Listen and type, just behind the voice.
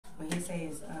when he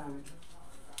says,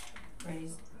 ready.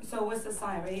 So what's the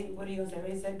sign? Ready? What are you gonna say?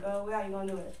 Ready, set, go. How you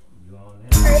gonna do it?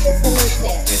 Urban Solution.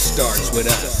 It starts with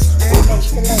us. Urban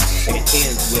Solution. It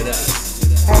ends with us.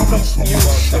 Urban You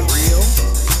want Solution. the real?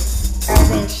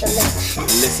 Urban Solution.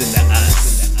 Listen to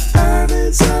us.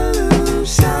 Urban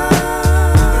Solution.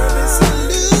 Urban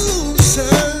Solution.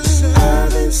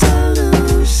 Urban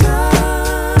Solution.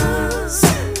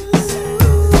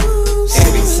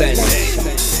 Every Sunday,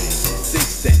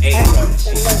 6 to 8. Urban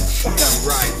Solution. Come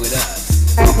ride with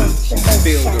us. Urban Solution.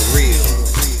 Feel the real.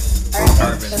 Urban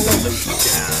Urban Solution.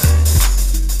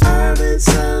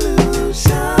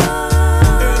 Solution.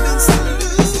 Urban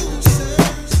Solution.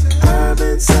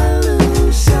 Urban Solution. Urban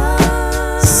Solution.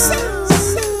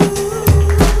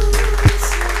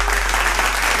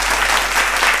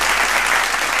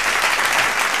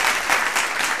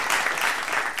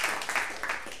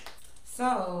 So,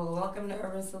 welcome to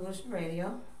Urban Solution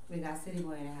Radio. We got City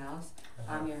Boy in the house.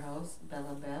 I'm your host,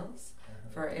 Bella Bells.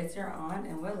 For It's Your On,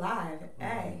 and we're live.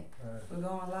 Hey, we're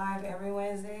going live every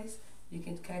Wednesdays. You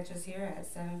can catch us here at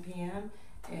 7 p.m.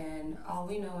 And all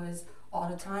we know is all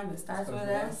the time it starts with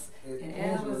us, it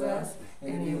ends with us,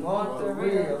 and you want the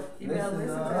real, you better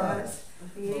listen to us.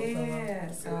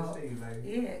 Yeah, so,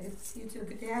 yeah, good to see you too.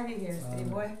 Good to have you here, City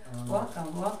Boy.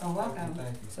 Welcome, welcome, welcome.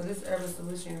 Thank you. So this is Urban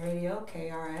Solution Radio,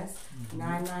 KRS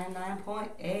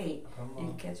 999.8. You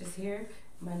can catch us here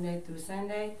Monday through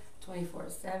Sunday,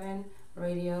 24/7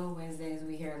 radio. Wednesdays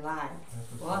we here live.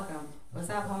 Welcome. What's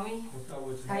up, homie? What's up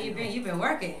with you? How you been? You been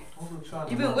working?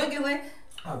 You been wiggling?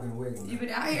 I've been wiggling. You been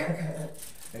out here?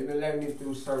 They've been letting me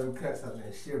through certain cuts. I've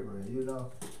been shivering, you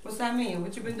know. What's that mean?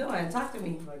 What you been doing? Talk to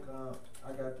me. Like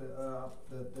I got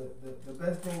the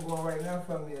best thing going right now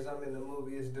for me is I'm in the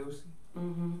movie It's Deucey.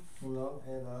 Mm-hmm. You know,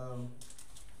 and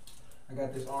I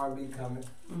got this R&B coming.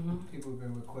 Mm-hmm. People have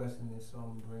been requesting this, so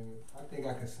I'm bringing it. I think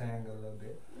I can sing a little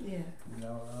bit. Yeah. You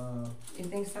know. You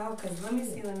think so? Cause let me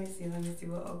see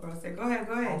what old girl said. Go ahead.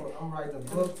 I'm writing a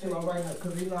book too. I'm writing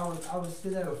because you know I was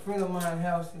sitting at a friend of mine's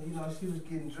house and you know she was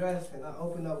getting dressed and I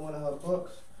opened up one of her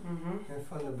books. Mm-hmm. And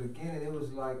from the beginning, it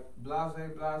was like blase,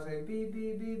 blase, beep,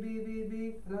 beep, beep, beep, beep,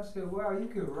 beep. And I said, wow, you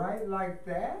could write like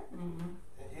that? Mm-hmm.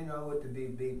 You know what the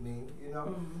beep, beep mean, you know?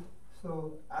 Mm-hmm.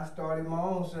 So I started my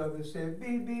own self and said,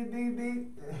 beep, beep, beep,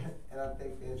 beep. And I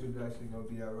think the introduction is going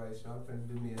to be all right. So I'm going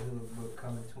to do me a little book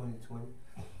coming 2020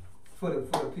 for the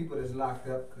people that's locked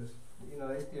up because, you know,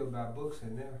 they still buy books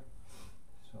in there.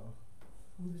 So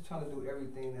I'm just trying to do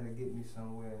everything that'll get me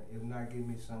somewhere. If not get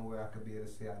me somewhere, I could be able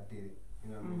to say I did it. You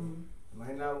know what I mean?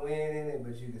 Might not win in it,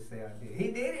 but you can say I did.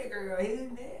 He did it, girl. He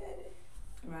did it.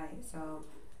 Right. So,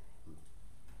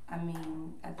 I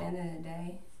mean, at the end of the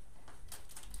day,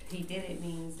 he did it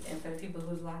means, and for the people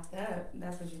who's locked up,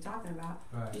 that's what you're talking about.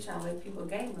 Right. You're trying to wake people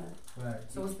game up. Right.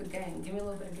 So what's the game? Give me a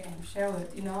little bit of game. Share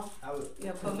with, you know?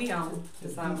 Put me on to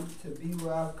something. To be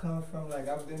where I've come from, like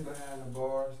I've been behind the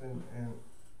bars and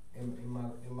in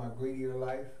my greedier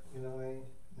life, you know what I mean?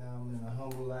 Now I'm in a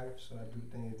humble life, so I do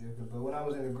things different. But when I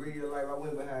was in a greedier life, I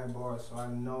went behind bars, so I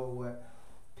know what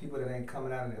people that ain't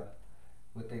coming out of there,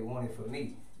 what they wanted for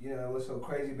me. You know, what's so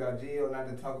crazy about jail, not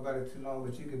to talk about it too long,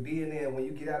 but you could be in there, and when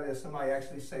you get out of there, somebody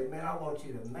actually say, man, I want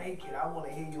you to make it. I want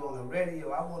to hear you on the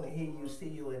radio. I want to hear you, see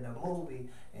you in the movie,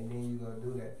 and then you're going to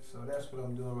do that. So that's what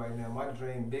I'm doing right now. My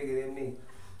dream bigger than me.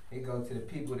 It goes to the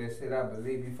people that said I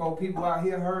believe. Before people out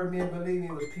here heard me and believed me,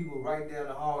 it was people right down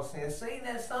the hall saying, sing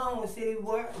that song with City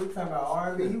Boy. We talking about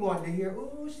R&B. He wanted to hear,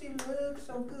 ooh, she looks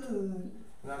so good.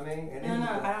 You know what I mean? And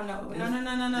No, I don't know.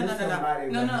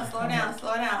 No, slow down,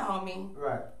 homie.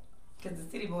 Right. Because the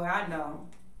City Boy I know,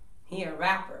 he a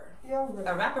rapper. Yeah,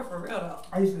 a rapper for real though.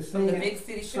 I used to sing from the big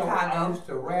city Chicago. I used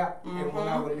to rap, and when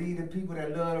I would lead the people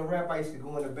that love to rap, I used to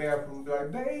go in the bathroom and be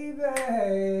like, baby,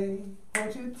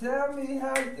 won't you tell me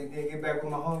how you... And then get back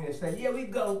with my homie and say, yeah, we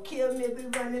go kill me, we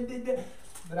running,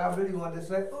 but I really wanted to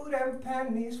say, ooh, that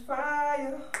panty's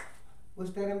fire.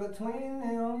 What's that in between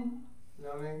them? You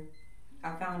know what I mean?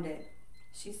 I found it.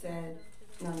 She said,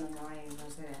 no, I ain't gonna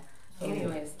say that.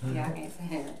 Anyways, yeah, I can't say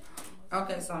that.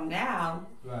 Okay, so now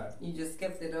you just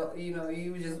skipped it. You know,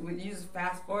 you just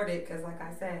fast forwarded because, like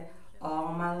I said,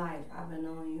 all my life I've been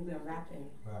knowing you've been rapping.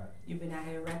 Right. You've been out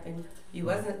here rapping. You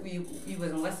wasn't you was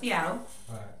in West Seattle.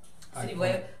 Right. City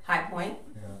Boy, High Point.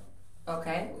 Yeah.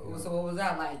 Okay. Yeah. So what was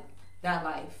that like? That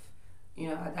life. You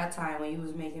know, at that time when you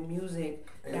was making music,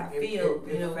 that field.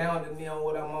 It founded me on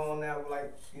what I'm on now.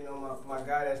 Like, you know, my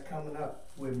guy that's coming up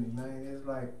with me, man. It's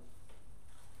like.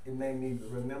 It made me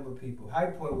remember people. High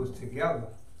Point was together.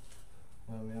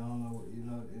 I mean, I don't know, you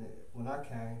know, when I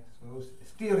came. So it was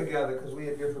still together because we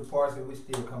had different parts and we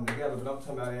still come together. But I'm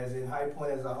talking about as in High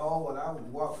Point as a whole. When I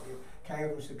came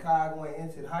from Chicago and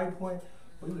entered High Point,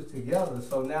 we was together.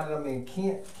 So now that I'm in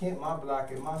Kent, my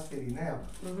block in my city now,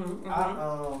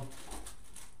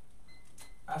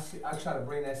 I try to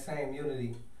bring that same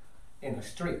unity in the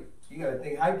street. You gotta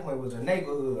think High Point was a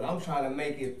neighborhood. I'm trying to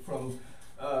make it from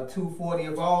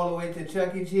 240th all the way to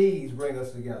Chuck E. Cheese, bring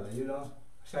us together, you know?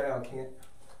 Shout out Kent.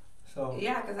 So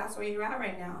yeah, because that's where you're at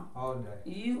right now. all day.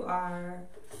 You are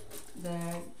the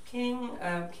king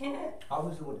of Kent. I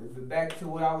was back to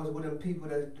what I was with them people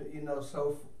that, you know,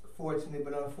 so fortunate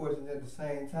but unfortunate at the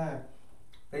same time.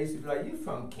 They used to be like, "You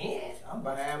from Kent?" I'm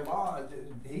behind bars.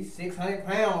 He's 600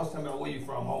 pounds. Tell me, where you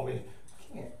from, homie?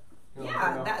 Kent. You know,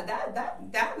 Yeah, you know?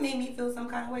 that made me feel some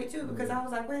kind of way too, because I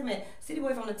was like, wait a minute, city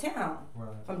boy from the town, Right.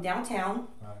 from downtown.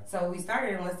 Right. So we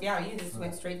started in West Seattle. You just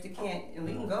went straight to Kent, and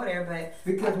we can go there. But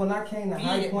Because when I came to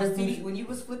High Point, when you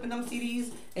was flipping them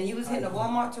CDs and you was hitting the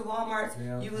Walmart to Walmarts,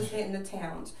 Yeah. you was hitting the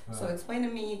towns. Right. So explain to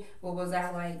me, what was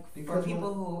that like for Because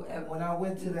people who? when I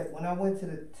went to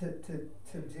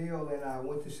jail and I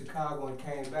went to Chicago and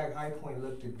came back, High Point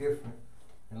looked different.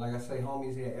 And like I say,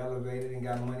 homies had elevated and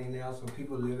got money now, so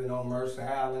people living on Mercer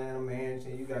Island in a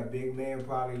mansion. You got big man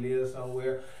probably live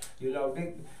somewhere, you know,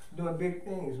 doing big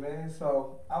things, man.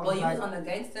 So I was You like, was on the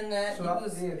gangsta nut. so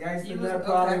You gangsta was nut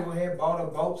probably had bought a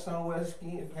boat somewhere,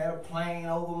 had a plane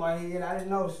over my head. I didn't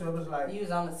know, so it was like, You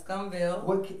was on the Scumville.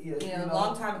 what? You know, a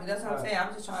long time ago. That's what I'm saying.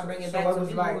 I'm just trying to bring it So back it to was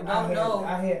people like, who don't know.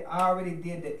 I already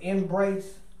did the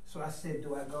embrace. So I said,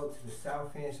 do I go to the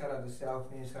South End? Shout out to South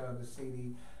End, shout out to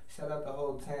CD, shout out the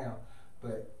whole town.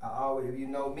 But I always, if you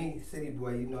know me, city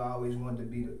boy, you know I always wanted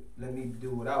to let me do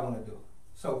what I want to do.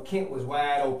 So Kent was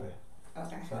wide open.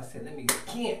 Okay. So I said, let me get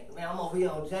Kent. Man, I'm over here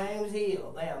on James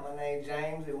Hill. Bam, my name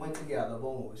James. It went together.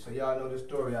 Boom. So y'all know the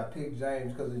story. I picked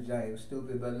James because of James.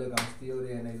 Stupid, but look, I'm still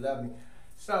there and they love me.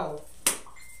 So,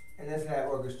 and that's how I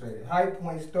orchestrated. High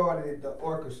Point started the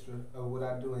orchestra of what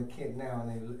I do in Kent now,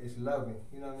 and it's loving.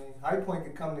 You know what I mean? High Point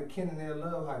could come to Kent and they'll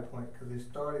love High Point because it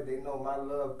started. They know my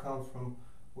love comes from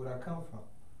what I come from.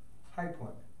 High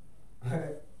Point.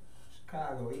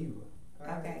 Chicago, evil.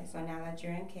 Okay, so now that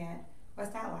you're in Kent,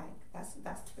 what's that like?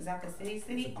 Is that the city? It's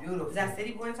beautiful. Is that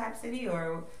city boy type city,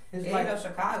 or It's it ain't no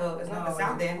Chicago? It's not the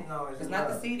South End. No, It's not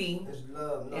the love. city. It's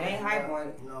love. No, It ain't it's High love.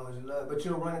 Point. No, it's love. But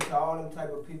you'll run into all them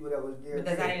type of people that was there. But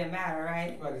does too. that even matter,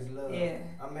 right? But it's love. Yeah.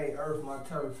 I made Earth my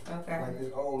turf. Okay. Like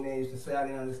this old man used to say, I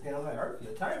didn't understand. I'm like, Earth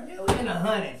your turf? Yeah, we in the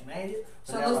hundreds, man.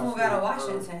 So let's move out of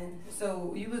Washington.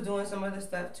 So you was doing some other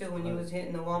stuff too when you was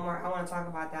hitting the Walmart. I want to talk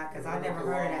about that because I never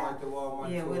heard of that. The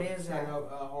Walmart Yeah, tour. what is that?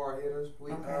 Hard hitters.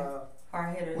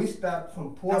 Hard hitters. We stopped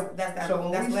from Port. That's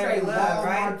when we Larry say Love, Walmart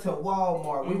right? to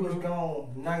Walmart, we was gone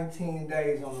 19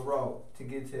 days on the road to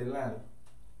get to Atlanta.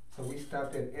 So we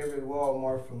stopped at every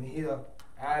Walmart from here,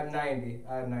 I-90,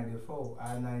 I-94,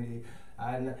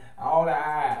 I-90, all the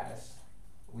I's.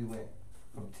 We went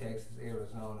from Texas,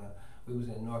 Arizona. We was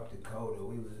in North Dakota.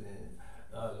 We was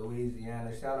in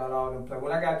Louisiana. Shout out all them places.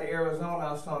 When I got to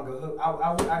Arizona, I sung a hook.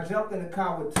 I jumped in the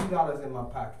car with $2 in my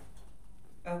pocket.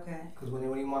 Okay. Because when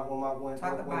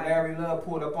about Larry Love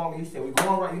pulled up on me, he said, "We're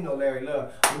going right." You know Larry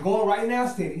Love. "We're going right now,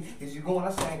 City. Is you going?" I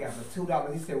said, "I ain't got but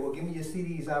 $2." He said, "Well, give me your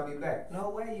CDs. I'll be back."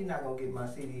 "No way, you're not gonna get my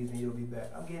CDs and you'll be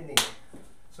back. I'm getting in."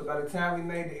 So by the time we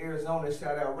made to Arizona,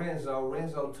 shout out Renzo.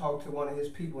 Renzo talked to one of his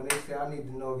people and they said, "I need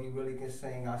to know if he really can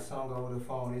sing." I sung over the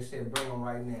phone. They said, "Bring him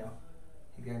right now."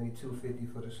 He gave me $250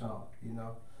 for the song. You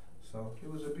know. So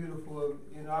it was a beautiful.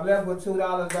 You know, I left with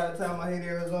 $2. By the time I hit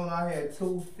Arizona, I had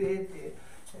 $250.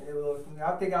 And it was,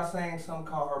 I think I sang something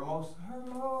called Hermosa.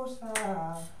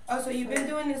 Oh, so you've been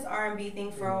doing this R&B thing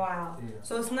for a while. Yeah.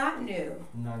 So it's not new.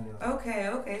 Not new.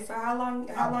 Okay. So how long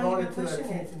I brought you it been to the pushing it?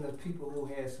 attention of people who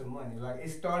had some money. Like it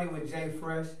started with Jay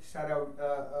Fresh. Shout out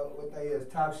what they is,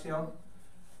 Top Shelf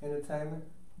Entertainment.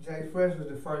 Jay Fresh was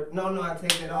the first. No, I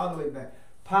take that all the way back.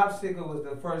 Popsicle was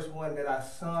the first one that I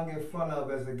sung in front of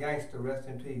as a gangster. Rest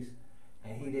in peace.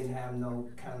 And he didn't have no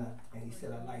kind of. And he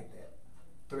said, "I like that."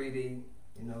 3D.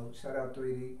 You know, shout out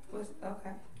 3D.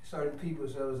 Okay. Certain people,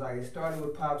 so it was like, it started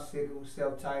with Popsicle,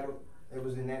 self-titled. It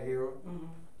was in that era. Mm-hmm.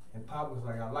 And Pop was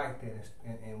like, "I like that."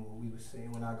 And what we was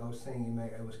saying, when I go sing,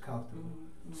 it was comfortable.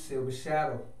 Mm-hmm. Silver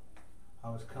Shadow, I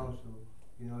was comfortable.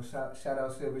 You know, shout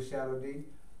out Silver Shadow D.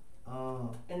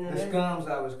 The Scums,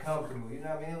 I was comfortable. You know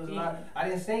what I mean? It was a lot. I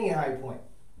didn't sing in High Point.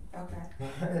 Okay.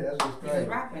 That's what's You was crazy.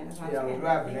 rapping. That's what Yeah, I I'm was saying.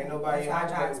 rapping. Ain't nobody. That's why I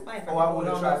tried to explain. Oh, I would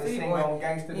have tried to sing on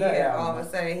Gangsta Nut Yeah, all album. of a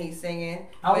sudden he's singing.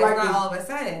 I But like it's not this- all of a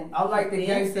sudden. I like the He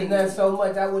Gangsta singing. Nut so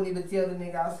much I wouldn't even tell the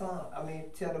nigga I sung. I mean,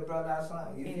 tell the brother I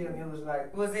sung. You feel me? It was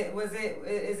like.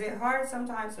 Is it hard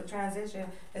sometimes to transition,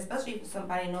 especially if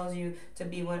somebody knows you to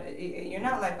be one? You're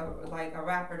not like a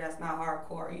rapper that's not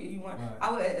hardcore. You want? Right.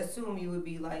 I would assume you would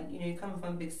be like, you're coming from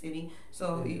a big city,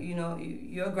 so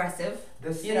you're aggressive.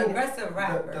 You're an aggressive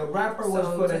rapper. The rapper was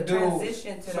for the dudes.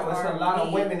 Transition to So the it's a R&B. lot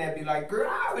of women that be like, girl,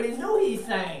 I already knew he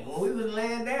sang. When we was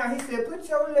laying down, he said, put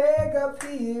your leg up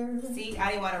here. See, I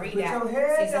didn't want to read Put that. your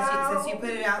head See, down. since you put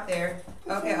it out there.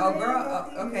 Okay, your oh head girl,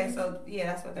 up okay, here. so yeah,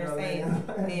 that's what they're You know saying.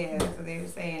 what I mean? Yeah, so they were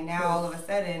saying now all of a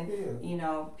sudden,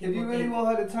 Yeah. people If you really think,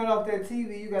 want her to turn off that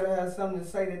TV, you gotta have something to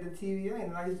say that the TV ain't.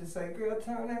 And I used to say, girl,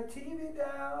 turn that TV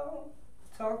down.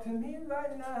 Talk to me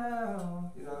right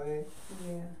now. You know what I mean?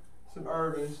 yeah. Some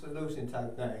urban solution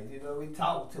type things. You know, we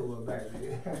talk to her,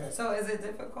 baby. So is it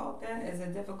difficult then? Is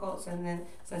it difficult? So then,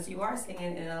 since you are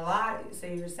singing, and so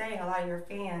you're saying a lot of your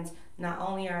fans, not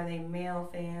only are they male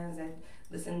fans that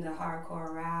listen to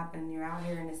hardcore rap, and you're out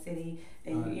here in the city,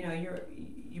 and Right. you're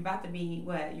about to be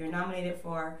what? You're nominated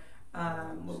for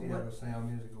Seattle Sound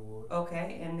Music Award.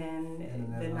 okay, and then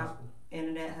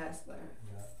Internet Hustler.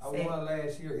 Yeah. I won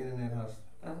last year, Internet Hustler.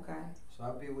 Okay. So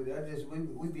I be with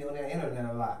we be on that internet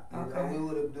a lot. You Okay. know, we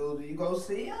would have do you go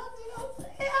see us, you go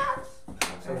see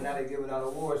us. So now they're giving out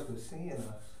awards for seeing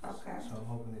us. Okay. So I'm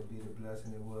hoping it be the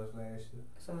blessing it was last year.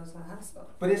 So it's a hustle.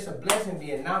 But it's a blessing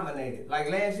being nominated. Like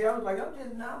last year I was like, I'm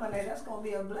just nominated, that's gonna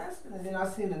be a blessing. And then I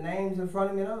seen the names in front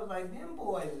of me and I was like, them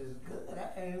boys is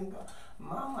good.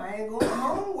 Mama ain't going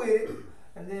home with it.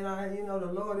 And then the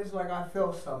Lord, it's like I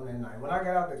felt something that night. When I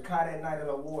got out the car that night of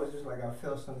the awards, it's like I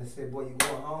felt something that said, boy, you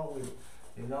going home with it,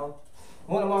 you know?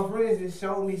 One of my friends just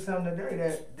showed me something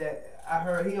today that I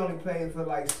heard he only played for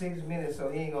like 6 minutes, so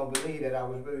he ain't gonna believe that I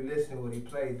was really listening to what he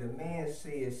played. The man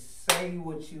said, say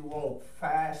what you want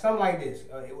something like this.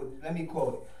 Let me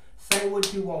quote it. Say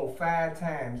what you want 5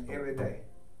 times every day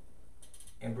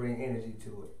and bring energy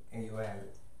to it, and you'll have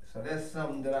it. So that's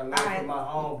something that I learned from my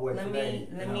homeboy today.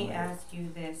 Let me ask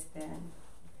you this then.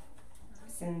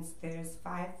 Since there's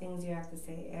 5 things you have to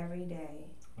say every day,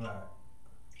 Right,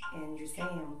 and you're saying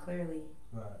them clearly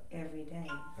right, every day,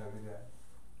 every day.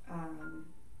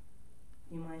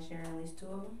 you mind sharing at least 2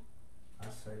 of them? I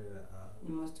say that.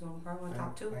 You must do them first.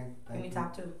 Top 2? Give me you.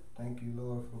 top 2. Thank you,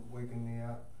 Lord, for waking me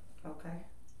up. Okay.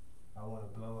 I want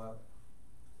to blow up.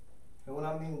 And when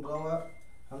I mean blow up,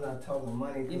 I'm not talking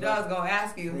money. You know I was going to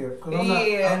ask you. Yeah, because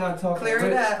I'm not talking clear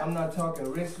it up. I'm not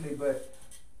talking richly, but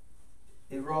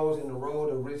it rolls in the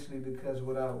road of richly because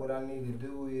what I need to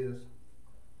do is,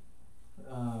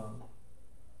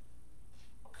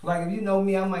 like if you know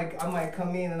me, I might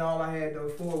come in and all I had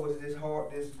before was this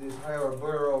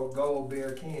Haribo Gold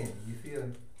Bear candy. You feel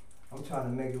me? I'm trying to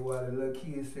make it where the little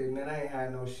kids say, man, I ain't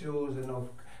had no shoes and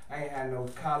I ain't had no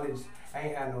college, I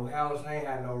ain't had no house, I ain't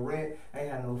had no rent, I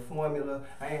ain't had no formula,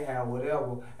 I ain't had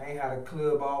whatever, I ain't had a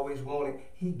club I always wanted.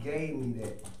 He gave me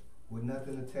that with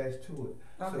nothing attached to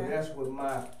it. Okay. So that's what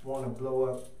my want to blow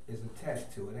up is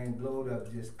attached to. It ain't blowed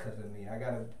up just because of me. I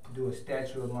got to do a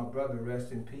statue of my brother,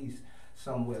 rest in peace,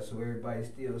 somewhere so everybody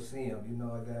still see him. You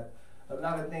know, I got a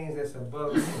lot of things that's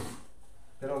above me.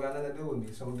 That don't got nothing to do with me.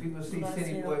 So when people see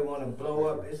City Boy want to blow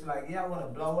up, it's like, yeah, I want to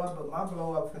blow up, but my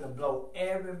blow up finna blow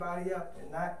everybody up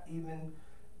and not even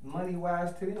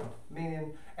money-wise to them.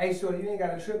 Meaning, hey, so you ain't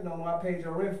got a trip no more. I paid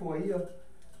your rent for a year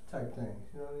type thing.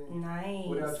 You know what I mean? Nice.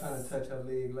 Without trying to touch her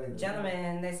leg later.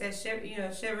 Gentlemen, they said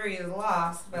chivalry is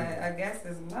lost, but I guess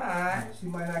it's not. She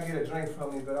might not get a drink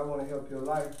from me, but I want to help your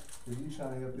life if you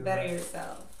trying to help your Better life.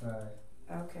 yourself. Right.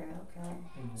 Okay.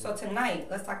 Mm-hmm. So tonight,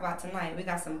 let's talk about tonight. We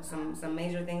got some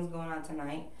major things going on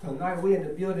tonight. Tonight we in the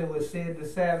building with Sid the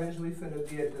Savage. We finna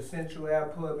be at the Central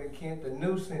Ave Pub in Kent, the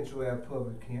new Central Ave Pub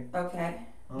in Kent. Okay.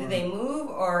 Did they move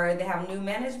or they have new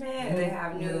management? They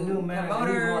have new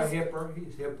promoters? He's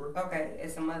hipper. Okay,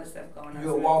 it's some other stuff going on.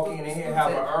 You'll walk in and he'll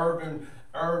have an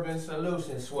urban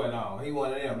solution sweat on. He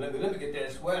one of them. Let me get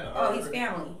that sweater. Oh, he's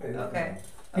family. Yeah, Okay.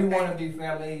 He wanna be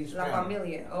family. He's La family.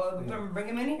 Familia. Oh, bring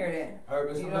him in here then.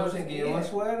 Urban solution. Give him a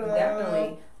sweater.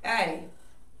 Definitely. Hey.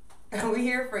 We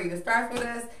here for you. It starts with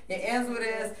us, it ends with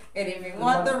us, and if you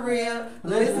want the real,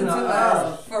 listen to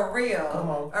us. For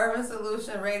real. Urban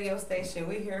Solution radio station.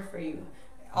 We here for you.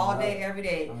 All day, every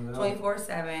day.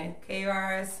 24/7.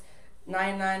 KRS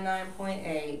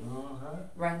 999.8.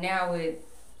 Right now with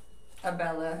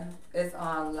Abella, it's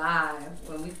on live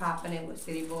when we popping it with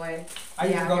City Boy. I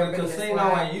used to go to the casino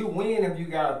and you win if you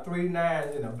got a 3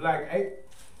 9s and a black 8.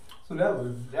 So that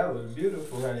was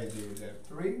beautiful how they did that.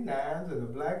 3 9s and a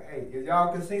black 8. If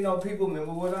y'all casino people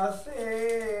remember what I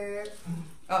said.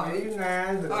 Oh. 3 9s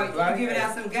and a Oh, black you giving 8.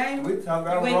 out some game? We talking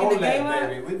about You waking the game roulette, up?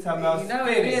 baby. We talking about You know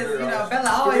spinning, it is. girl. You know, Bella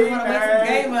always want to wake some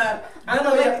game up. I know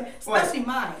Bella that. wake, especially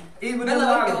mine. Even Bella the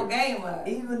wake lottery. your game up.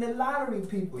 Even the lottery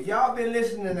people. Y'all been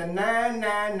listening to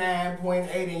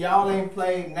 999.8 and y'all ain't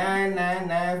played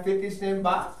 999 50-cent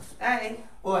box? Hey.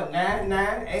 Or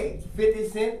 998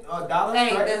 50-cent or dollar Hey,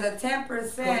 straight? there's a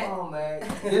 10%. Come on, man.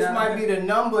 This might be the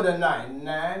number tonight.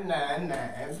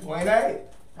 999.8.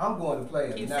 I'm going to play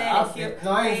it. Keep Now, saying it.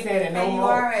 I ain't saying it no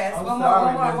more. KURS. I'm One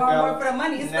sorry, more, Miss one Bella. more for the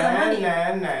money. It's for the money.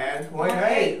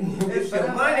 999.8. It's your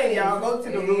money, y'all. Go to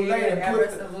the roulette and put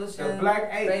the black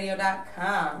 8.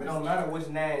 Radio.com. It don't matter which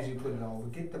 9s you put it on,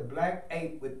 but get the black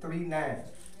 8 with 3 9s.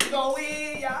 You gonna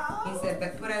win, y'all. He said,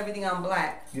 but put everything on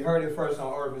black. You heard it first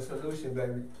on Urban Solution,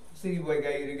 baby. See boy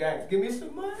gave you the game. Give me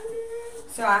some money.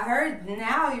 So I heard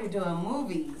now you're doing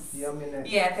movies. Yeah, I'm in that.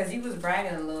 Yeah, because you was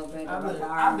bragging a little bit I've about been- the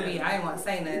I've R&B. been- I didn't want to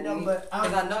say nothing You know, because but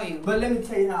I'm- I know you. But let me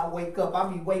tell you how I wake up. I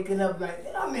be waking up like,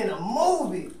 I'm in a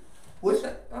movie. Which,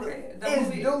 Okay, the it's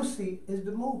movie. Deucey is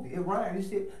the movie. It rhymes.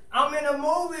 You see, I'm in a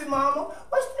movie, mama.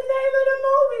 What's the name of the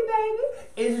movie, baby?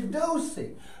 It's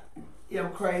Deucey. Yeah,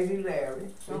 I'm Crazy Larry.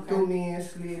 They Okay. threw me in,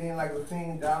 slid in like a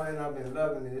fiend dollar, and I've been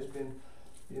loving it. It's been,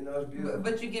 it's beautiful.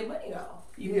 But you get money though.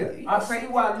 You I see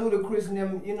why Ludacris and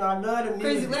them, I love the music.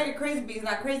 Crazy Larry crazy, but he's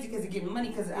not crazy because he getting money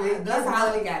because Yeah, that's how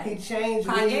I look at He it. changed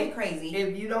Kanye music. crazy.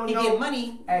 If you don't He know, get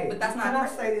money, hey, but that's not can I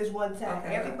crazy. say this one time?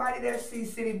 Okay. Everybody that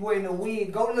sees City Boy in the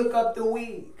wig, go look up the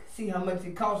wig. See how much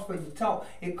it costs for your talk.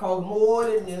 It costs more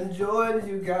than them Jordans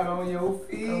you got on your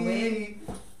feet. A wig?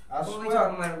 I What swear. we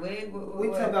talking about? A wig? We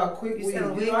talking about quick You wigs.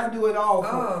 sell wigs? I do it all.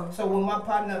 Oh. So when my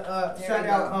partner, Here shout we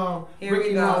out go. Here Ricky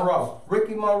we go. Monroe.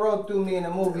 Ricky Monroe threw me in the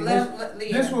movie.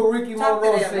 This yeah. what Ricky Talk to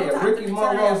Monroe them. Don't said. talk Ricky to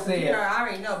Monroe them. said. You know, I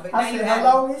already know, but now I you said, got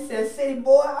hello? He said, City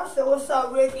Boy. I said, what's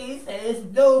up, Ricky? He said, it's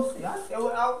Deucey. I said,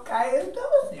 well, okay, it's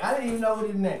Deucey. I didn't even know what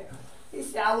he meant. He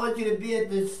said, I want you to be at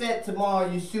the set tomorrow.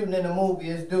 You're shooting in the movie.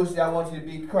 It's Deucey. I want you to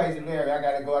be Crazy Larry. I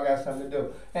got to go. I got something to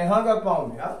do. And hung up on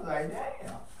me. I was like,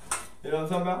 damn. You know what I'm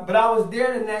talking about? But I was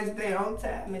there the next day on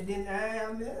time, and then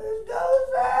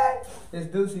it's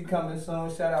Deucey coming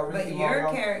soon. Shout out Ricky But your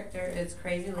Monroe. character is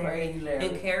Crazy Larry. Crazy Larry.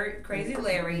 And Crazy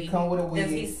Larry, He come with a wig.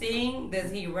 does he sing?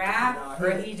 Does he rap? No,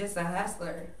 or he- he just a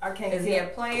hustler? I can't. Is he a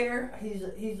player? He's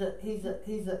a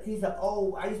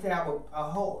old. I used to have a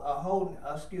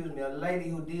lady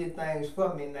who did things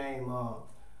for me named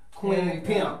There you Queen go.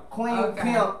 Pimp. Queen Okay.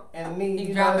 Pimp and me. He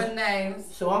you know, dropping names.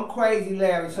 so I'm Crazy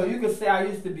Larry. So you could say I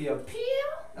used to be a pimp.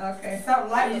 Okay,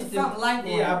 something like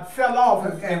Yeah, I fell off.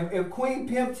 Okay. If Queen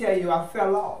Pimp tell you I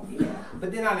fell off. Yeah.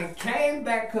 But then I done came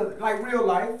back, cause like real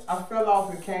life, I fell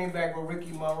off and came back with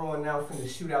Ricky Monroe, and now I'm finna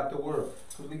shoot out the world.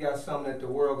 Because we got something that the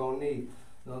world gonna need.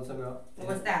 You know what I'm talking about?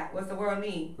 What's that? What's the world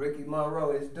need? Ricky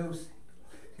Monroe is Deucey.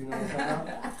 You know what I'm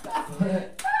talking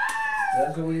about?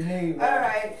 That's what we need, man. All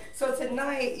right. So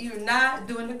tonight you're not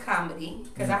doing the comedy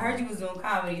because I heard you was doing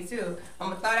comedy too.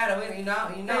 I'm gonna throw that away. You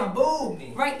They know. booed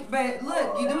me. Right, but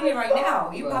look, you're doing it right now.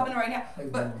 You Right. popping it right now. Hey,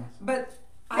 But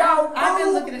Y'all I've been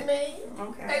booed looking at. me.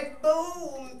 Okay. They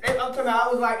booed. I'm talking about,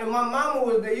 I was like, and my mama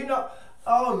was there,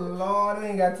 Oh, Lord, I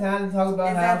ain't got time to talk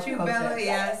about Is how that you, Bella?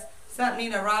 Yes. Something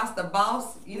Nina Ross, the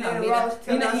boss. You know, Nina Ross,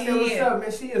 tell me, I said, what's yeah. up,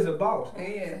 man? She is a boss.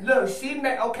 Yeah. Look, she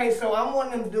met, okay, so I'm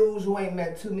one of them dudes who ain't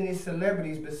met too many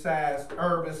celebrities besides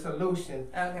Urban Solution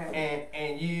Okay.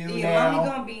 and you Yeah, now. mommy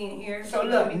gonna be in here. So She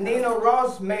look, gonna be Nina coming.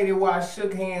 Ross made it where I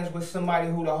shook hands with somebody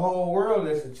who the whole world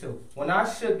listened to. When I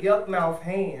shook Yuck Mouth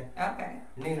hand, Okay.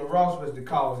 Nina Ross was the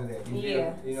cause of that. You feel Yeah.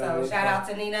 me? You know So what I mean? shout out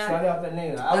to Nina. Shout out to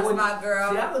Nina. That's wouldn't- my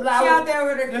girl. See, I was She like- out there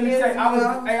with her Let me kids. say, I was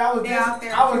They out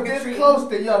there I was trick or this treating. close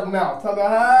to Yuck Mouth. Talking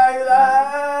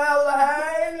about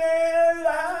hey,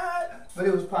 Nina. But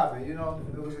it was popping, you know.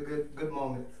 It was a good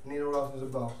moment. Nina Ross was a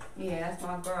boss. Yeah, that's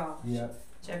my girl. Yeah.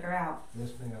 Check her out. Yes,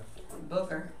 ma'am. Book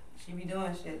her. She be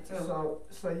doing shit too.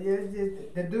 So yeah, it's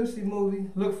just the Deucey movie.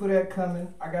 Look for that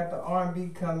coming. I got the R&B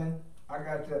coming.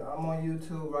 I'm on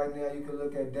YouTube right now. You can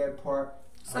look at that part.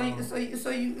 So you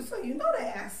know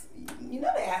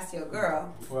they asked your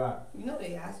girl. Right. You know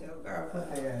they asked your girl.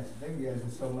 What they ask? They be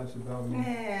asking so much about me.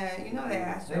 Man, you know they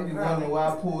asked They your be girl. wondering why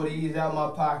I pull these out my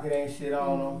pocket, ain't shit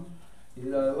on them. You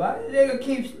know, why this nigga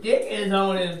keep stickers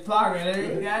on his pocket?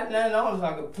 They ain't got nothing on, so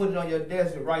I can put it on your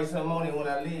desk and write something on it when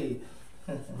I leave.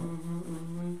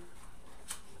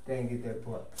 They ain't get that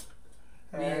part.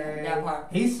 Yeah, that part.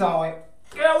 He saw it.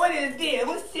 Girl, what is this?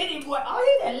 What city boy?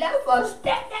 Oh, he done left for a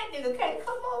step. That nigga can't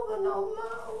come over no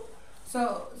more.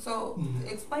 So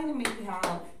explain to me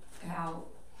how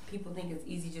people think it's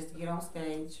easy just to get on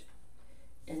stage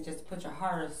and just put your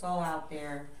heart or soul out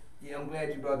there. Yeah, I'm glad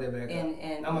you brought that back up.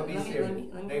 And I'm gonna be serious.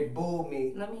 They booed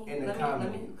me in the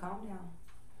comments. Let me calm down.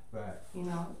 Right. You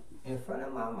know. In front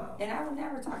of my mom. And I would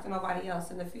never talk to nobody else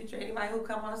in the future. Anybody who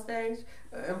come on stage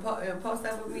and post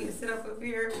up with me and sit up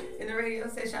here in the radio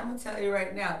station, I'm gonna tell you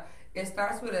right now. It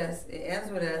starts with us. It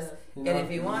ends with us. You know, and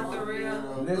if you want the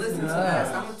real, listen to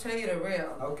us. I'm gonna tell you the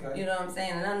real. Okay. You know what I'm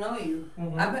saying? And I know you.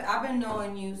 Mm-hmm. I've been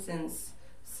knowing you since.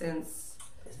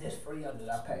 Is this free or did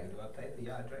I pay? Do I pay for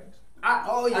y'all drinks?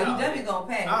 Oh, you definitely gonna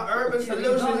pay. Urban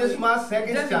Soulution is my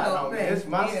second shot. It's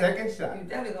my second shot. You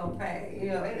definitely gonna pay. You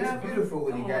know, it's beautiful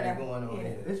what you got going on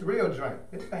here. It's real drink.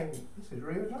 This is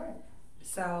real drink.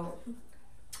 So,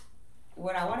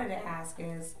 what I wanted to ask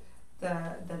is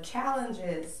the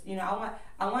challenges. You know,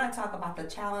 I want to talk about the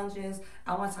challenges.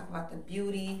 I want to talk about the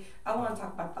beauty. I want to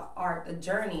talk about the art, the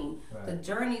journey, the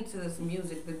journey to this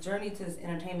music, the journey to this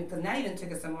entertainment. Because now you done took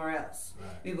it somewhere else.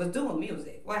 Right. We was doing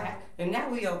music. What happened? And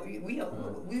now we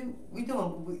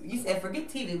doing. You said forget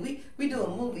TV. We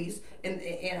doing movies. And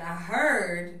I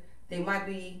heard they might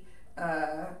be.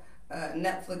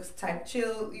 Netflix type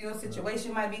chill,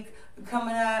 situation might be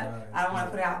coming up. Right. I don't want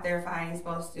to put it out there if I ain't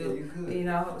supposed to,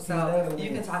 so you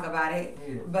can talk about it.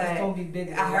 Yeah. But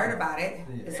I heard about it,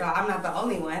 so I'm not the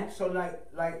only one. So like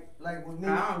with me,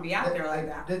 I don't be out there like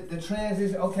that. The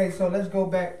transition. Okay, so let's go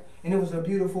back, and it was a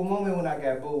beautiful moment when I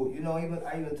got booed.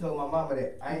 I even told my mama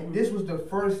that this was the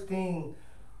first thing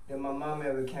that my mom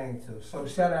ever came to. So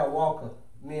shout out Walker.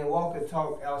 Me and Walker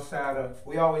talk outside of.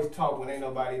 We always talk when ain't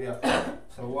nobody there.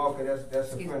 So Walker,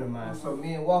 that's a friend of mine. So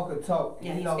me and Walker talk.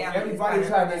 Yeah, everybody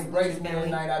tried to embrace me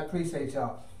tonight. I appreciate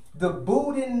y'all. The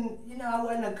booting, I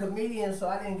wasn't a comedian, so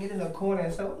I didn't get in the corner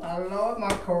and say, "Oh Lord, my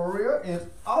career is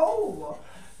over."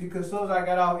 Because as soon as I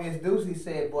got off, It's Deucey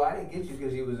said, "Boy, I didn't get you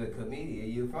because you was a comedian.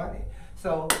 You funny."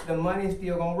 So the money's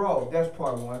still gonna roll. That's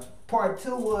part one. Part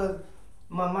two was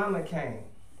my mama came.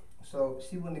 So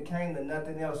she wouldn't have came to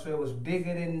nothing else. So it was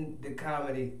bigger than the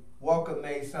comedy. Walker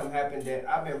made something happen that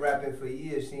I've been rapping for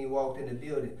years. She walked in the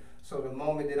building. So the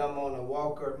moment that I'm on a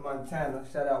Walker, Montana,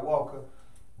 shout out Walker,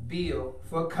 bill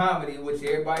for comedy, which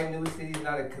everybody knew he's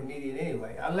not a comedian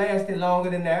anyway. I lasted longer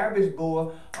than the average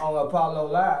boy on Apollo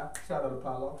Live. Shout out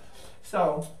Apollo.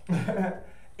 So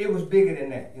it was bigger than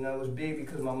that. It was big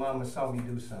because my mama saw me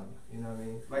do something. You know what I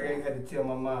mean? Like I had to tell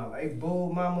my mom, "Hey,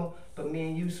 boo, mama, but me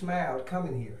and you smiled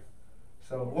coming here."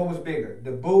 So what was bigger,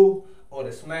 the boo or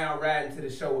the smile riding to the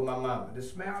show with my mama? The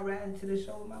smile riding to the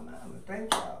show with my mama.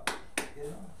 Thank y'all.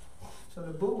 So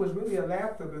the boo was really a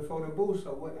laughter before the boo.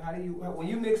 So when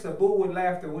you mix a boo with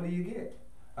laughter, what do you get?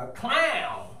 A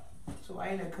clown. So I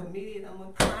ain't a comedian, I'm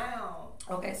a clown.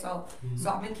 Okay, so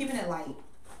I've been keeping it light.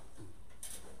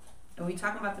 And we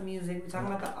talking about the music, we talking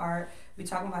about the art, we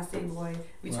talking about City Boy,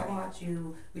 we talking about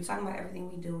you, we talking about everything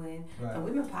we doing, and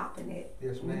we've been popping it.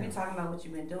 Yes, ma'am. We've been talking about what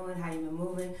you've been doing, how you've been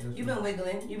moving. Yes, you've been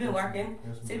wiggling, you've been working.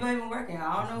 Yes, City Boy been working.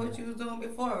 I don't know what you was doing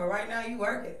before, but right now you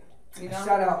working.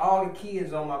 Shout out all the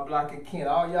kids on my block in Kent.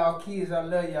 All y'all kids, I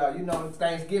love y'all.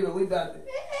 Thanksgiving, we about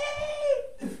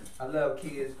to... I love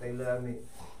kids, they love me.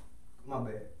 My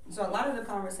bad. So a lot of the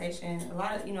conversation, a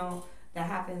lot of, that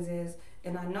happens is,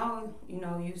 and I know,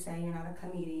 you say you're not a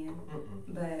comedian,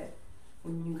 but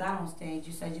when you got on stage,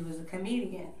 you said you was a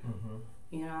comedian.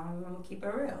 I'm gonna keep it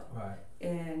real. Right.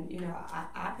 And,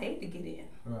 I paid to get in.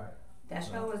 Right. That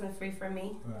show wasn't free for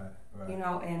me.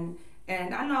 Right.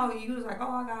 And I know you was like, "Oh,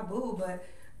 I got booed," but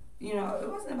it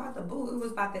wasn't about the boo. It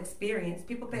was about the experience.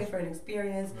 People pay for an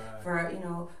experience, for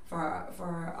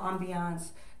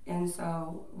ambiance. And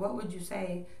so, what would you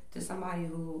say to somebody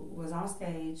who was on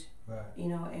stage,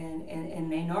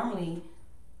 and they normally,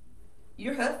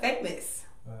 you're hood famous.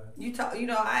 Right. You talk,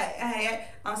 I had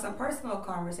on some personal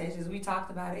conversations. We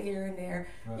talked about it here and there.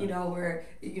 Where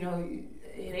it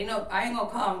ain't I ain't gonna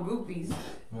call them groupies.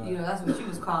 Right. That's what you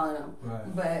was calling them.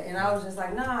 Right. But I was just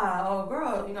like, nah, oh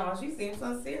girl, she seems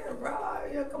sincere, bro.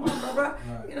 Come on, bro.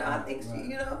 Right. I think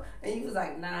she, and he was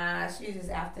like, nah, she's just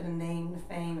after the name, the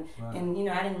fame. Right. And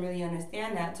I didn't really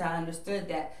understand that till I understood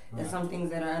that. Right. And some things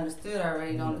that are understood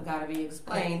already don't gotta be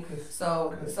explained.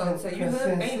 So you're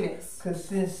hood famous. Cause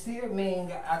sincere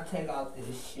mean I take off the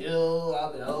shoe.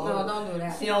 No, don't do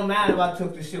that. She don't mind if I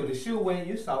took the shoe. The shoe went,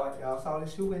 you saw it, y'all saw the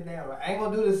shoe went down. Right? I ain't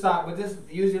gonna do the sock, but just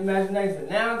use your imagination.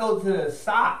 Now I go to the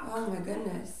sock. Oh my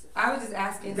goodness. I was just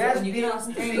asking. That's so when you get on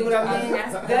stage, see what I mean?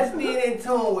 That's being in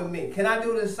tune with me. Can I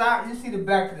do the sock? You see the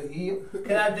back of the heel.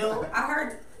 Can I do it? I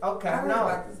heard. Okay, I heard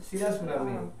about this. See, that's what I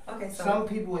mean. Okay, so some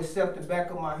people accept the back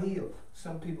of my heel.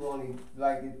 Some people only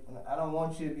like it. I don't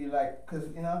want you to be like, cause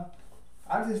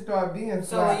I just started being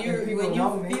So fly. when and people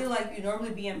know you me. feel like you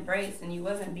normally be embraced and you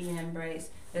wasn't being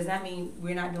embraced, does that mean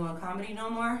we're not doing comedy no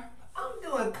more? I'm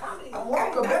doing comedy. Okay,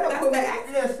 Walker better put me.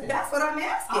 Listen. That's what I'm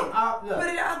asking. Look, Put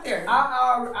it out there.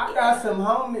 I got some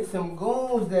homies, some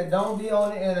goons that don't be on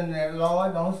the internet.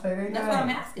 Lord, don't say their name. That's what I'm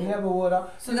asking. Never would I.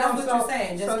 So that's what you're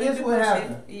saying. Just so keep this it what pushing.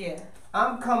 happened. Yeah.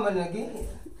 I'm coming again.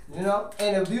 You know,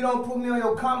 and if you don't put me on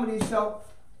your comedy show,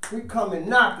 we coming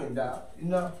knocking, dog. You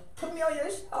know, put me on your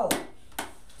show.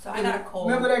 So I got a cold.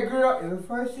 Remember that girl? If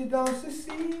first you don't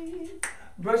succeed,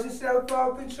 brush yourself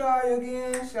up and try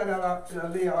again. Shout out to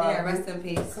Leo. Yeah, rest in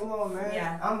peace. Come on, man.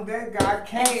 Yeah. I'm that guy. I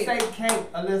can't Hey. say can't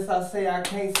unless I say I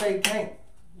can't say can't.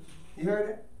 You heard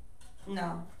it?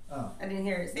 No, Oh. I didn't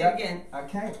hear it. Say Yeah, it again. I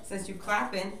can't. Since you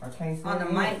clapping. I can't say On the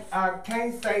it. mic. I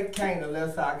can't say can't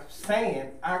unless I'm saying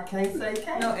I can't say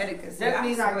can't. No etiquette. That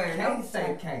means I swear, can't no,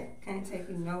 say can't. Can't take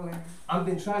you nowhere. I've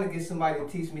been trying to get somebody to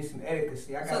teach me some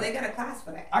etiquette. So they got a class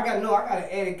for that. I got an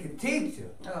etiquette teacher.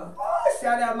 Oh. Oh,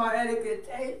 shout out my etiquette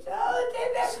teacher.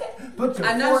 Put your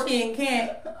I know fork. she ain't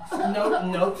can't.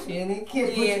 No, she ain't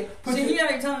can't. Yeah. Put She your, he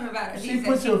already told me about it. she He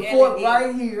put said your she fork edited.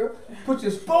 right here. Put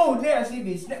your spoon there. She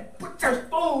be put your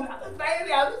spoon.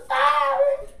 Baby, I'm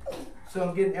sorry. So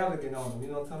I'm getting elegant on them. You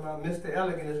know what I'm talking about? Mr.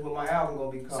 Elegant is what my album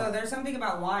gonna be called. So there's something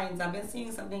about wines. I've been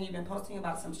seeing something you've been posting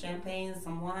about some champagne,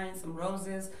 some wine, some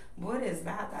roses. What is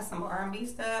that? That's some R&B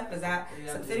stuff? Is that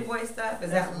Yeah, some City Boy stuff?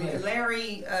 Is that's that me.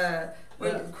 Larry,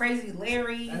 Crazy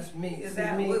Larry? That's me. Is See,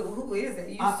 that, me. who is it?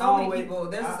 You I so many always- people.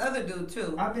 There's this other dude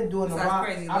too. I've been doing Besides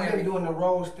Crazy I've Larry. been doing the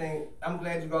rose thing. I'm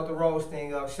glad you brought the rose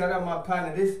thing up. Shout out my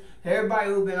partner. This everybody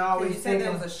who been always You said there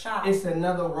thinking was a shop. it's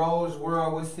another rose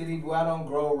world with City Boy. I don't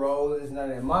grow roses, none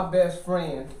of that. My best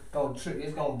friend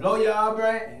it's gonna blow your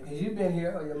brain because you've been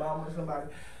here or your mom or somebody.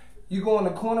 You go in the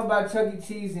corner by Chuck E.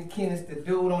 Cheese and Kenneth, the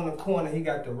dude on the corner, he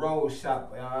got the rose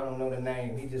shop. I don't know the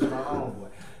name. He just my homeboy.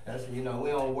 That's, we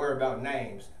don't worry about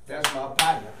names. That's my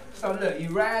partner. So look, you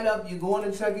ride up, you go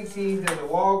into Chuck E. Cheese, there's a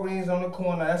Walgreens on the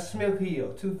corner. That's Smith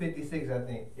Hill, 256, I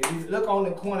think. If you look on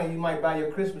the corner, you might buy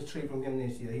your Christmas tree from him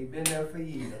this year. He been there for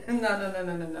years.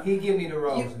 No. He give me the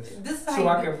roses. This is how so you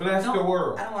I can bless the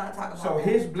world. I don't want to talk about So that.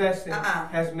 his blessing Uh-uh.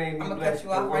 has made me I'm gonna bless cut you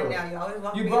the off world. right now. You always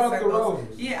want You me brought in up the circles.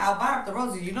 roses. Yeah, I brought up the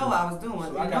roses. You know what I was doing.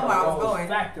 So You I know got where a I was rose going.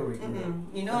 factory.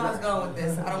 You know I was going with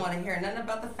this. I don't want to hear nothing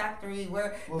about the factory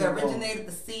where Where the we going? originated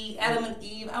the seed, Adam and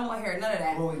Eve. I don't want to hear none of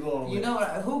that. Where we going You with know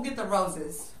who get the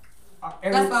roses?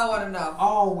 Every- That's what I want to know.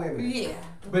 all women. Yeah.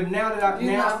 But now that I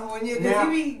You now, know, when you, now-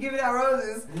 cause you be giving out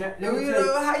roses. Now, You let me know tell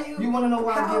you, how you. you want to know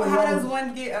why I'm How, giving how does roses?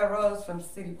 one get a rose from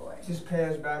City Boy? Just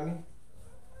passed by me.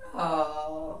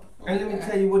 Oh. And let me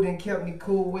tell you what done kept me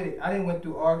cool with it. I didn't went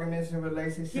through arguments and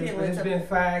relationships, You didn't but went it's to- been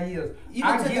 5 years. You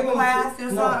done took a class or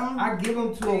something? I give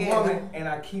them to a Yeah. woman and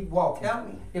I keep walking. Tell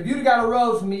me. If you got a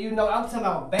rose for me, you know I'm talking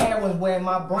about bad ones where in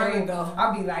my There we brain, go.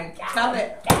 I be like, Tell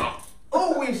it.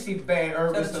 oh, is she bad,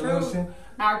 Urban Tell the truth. Solution.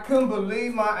 I couldn't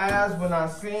believe my eyes when I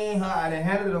seen her. I done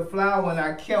handed her the flower and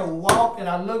I kept walking.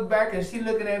 I looked back and she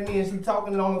looking at me and she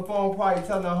talking on the phone, probably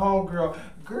telling her homegirl,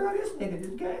 girl, this nigga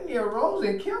just gave me a rose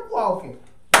and kept walking.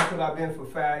 That's what I've been for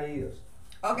 5 years.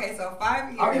 Okay, so 5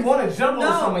 years. I be want to jump No.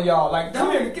 on some of y'all. Like, come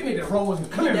No. here, give me the rose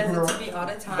and come He here, does girl. it to me all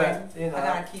the time. But, you know, I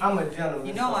gotta keep. I'm a gentleman.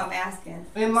 You know so. I'm asking.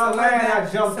 In my we're land, back-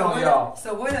 I jumped on we're y'all.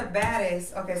 So we're the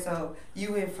baddest. Okay, so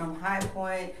you went from High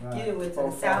Point, Right. you went to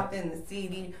the Far. South in the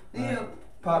CD. You Right. know,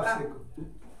 Popsicle.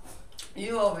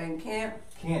 you over in Camp.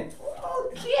 Kent.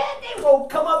 Oh, Kent, they won't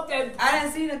come up that. I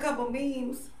done seen a couple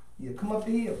memes. Yeah, come up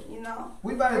the hill. You know,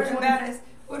 We about we're to the 20 baddest.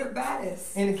 We're the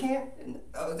baddest. in the Kent.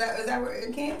 Oh, is that where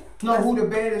in Camp? No, who the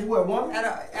baddest? What woman? Out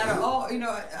of all, you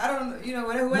know, I don't, you know,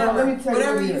 whatever, No, let me tell you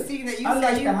whatever what it you is. see that you I say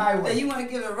like you, the highway. that you want to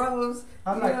give a rose.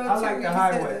 I you like know, I tell like me the you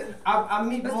highway. said- I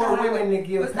meet What's more the women highway? that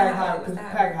give What's the pack highway? highway. What's Cause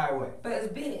the pack highway. But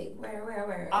it's big.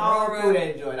 Where? All Where? through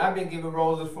that joint. I've been giving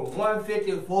roses from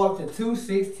 154th to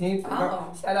 216th.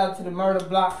 Oh. Shout out to the murder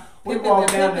block. We Pimpin' walk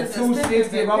the down to pimpin' the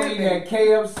 260. pimpin' I'm eating at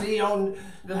pimpin'. KFC on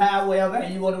the highway. I'm like,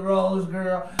 you want a rose,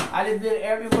 girl? I done been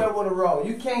everywhere with a rose.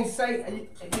 You can't say,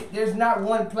 there's not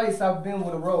one place I've been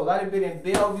with a rose. I done been in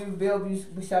Bellevue,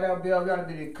 shout out Bellevue. I done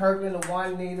been in Kirkland, the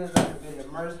Juanitas. I done been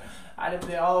in Mercer. I done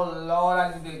been, oh Lord,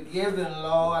 I done been giving,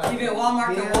 Lord. You been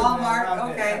Walmart to Yeah, Walmart. man,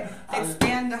 I've been- Okay, I've-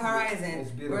 expand the horizon.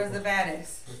 It's beautiful. Where's the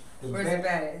baddest? Where's the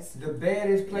baddest? The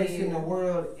baddest place in Yeah. the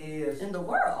world is In the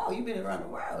world. Oh, you've been around the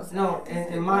world. So no,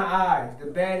 in my eyes, the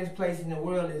baddest place in the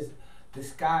world is the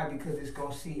sky because it's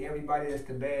gonna see everybody that's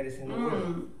the baddest in the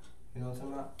world. You know what I'm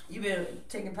talking about? You've been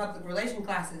taking public relation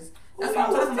classes. That's Ooh, what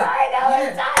I'm that talking was about. tight, that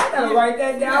was tight. I gotta write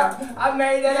that down. Yeah. I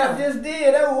made that up, Yeah. just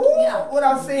did. That, ooh, Yeah. what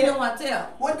I You said. don't want to tell.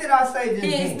 What did I say just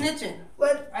He ain't then? snitching.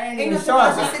 But I ain't Ain't even no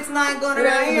sharp. 6'9" going It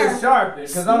around ain't here. even sharpened,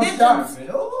 because I'm Snitching. sharpened.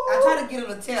 Ooh. I try to get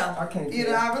him to tell. I can't You know,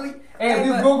 tell. I really. Hey, if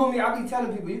you but- Google me, I be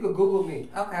telling people, you could Google me.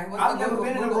 Okay, what's I've the never Google?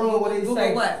 been in a Google, room where they Google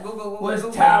say, what? Google what's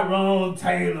Google. Tyrone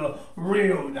Taylor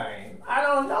real name? I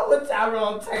don't know what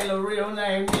Tyrone Taylor real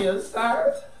name is,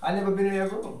 sir. I never been in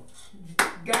that room.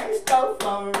 Gangsta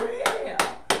for real.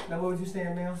 Now what was you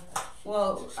saying, ma'am?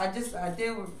 Well, I did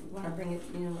want to bring it,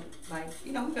 you know, like,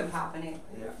 you know, we've been popping it,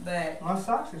 Yeah. but My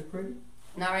socks is pretty.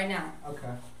 not right now.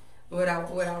 Okay. What I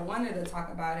wanted to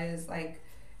talk about is like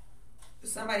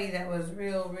somebody that was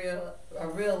a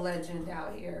real legend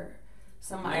out here.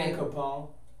 Somebody. Lynn Capone.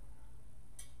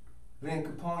 Lynn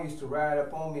Capone used to ride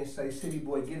up on me and say, "City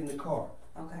boy, get in the car."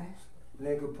 Okay.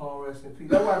 Lynn Capone, rest in peace.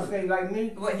 That's why I say, like me.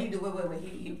 What he do? What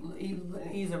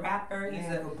he's a rapper. He's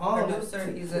Lynn a Capone,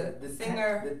 producer. He's a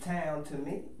singer. The town to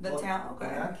me. The town. Okay.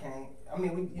 I can't. I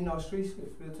mean, we, you know, street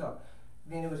shit, real talk.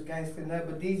 Then it was gangster and that,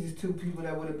 but these is two people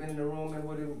that would have been in the room and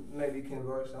would have maybe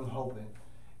conversed. I'm hoping,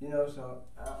 you know. So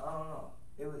I don't know.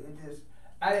 It just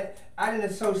I didn't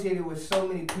associate it with so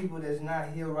many people that's not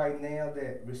here right now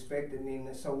that respected me.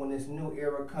 And so when this new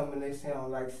era coming, they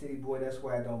sound like City Boy. That's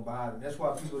why it don't bother. That's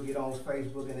why people get on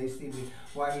Facebook and they see me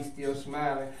why he's still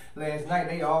smiling. Last night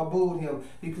they all booed him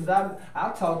because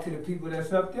I talk to the people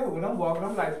that's up there when I'm walking.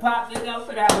 I'm like, Pop, look out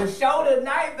for that one show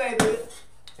tonight, baby.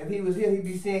 If he was here, he'd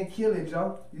be saying, "Kill it,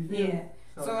 Joe." You feel me?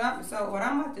 So what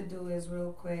I'm about to do is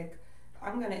real quick.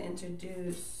 I'm gonna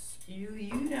introduce you.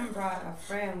 You done brought a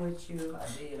friend with you. I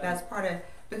did. That's part of.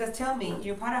 Because tell me,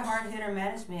 you're part of Hard Hitter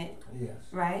Management, Yes.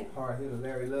 right? Hard hitter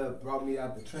Larry Love brought me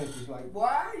out the trenches like, boy,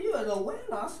 you was a winner.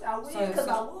 I win because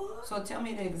I won. So tell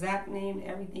me the exact name,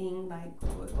 everything, like.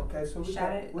 What, Okay, so we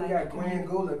Shout got, it, we like, got Grand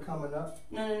Gula coming up.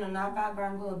 No, not about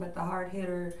Grand Gula, but the Hard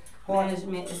Hitter Hard-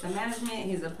 Management. It's a management.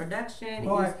 He's a production.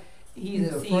 Hard- He's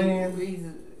he's a CEO,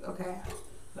 friend. Okay.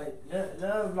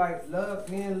 Love,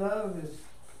 me and Love is,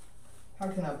 how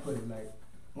can I put it? Like,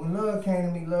 when Love came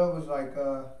to me, Love was like,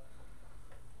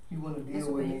 he wanted to That's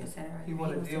deal with what me. you said, right? He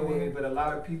wanted was to deal with me, weird. but a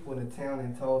lot of people in the town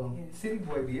and told him, Yeah. City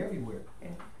Boy be everywhere. Yeah.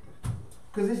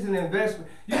 Because it's an investment.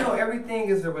 You know, everything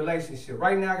is a relationship.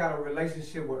 Right now, I got a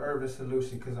relationship with Urban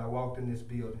Soulution because I walked in this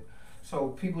building. So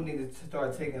people need to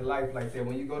start taking life like that.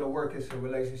 When you go to work, it's a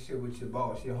relationship with your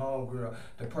boss, your homegirl,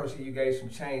 the person you gave some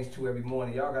change to every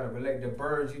morning. Y'all got to relate. The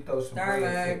birds you throw some bread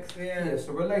to. Starbucks, Yeah, it's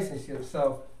a relationship.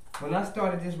 So when I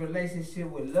started this relationship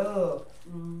with Love,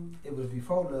 it was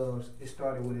before Love. It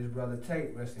started with his brother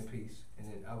Tate, rest in peace. And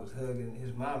then I was hugging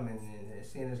his mom and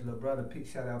seeing his little brother,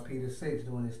 shout out Peter Six,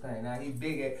 doing his thing. Now he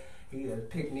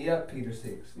picked me up, Peter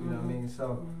Six. You know what I mean?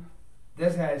 So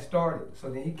that's how it started. So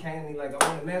then he came to me like, I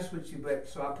want to mess with you, but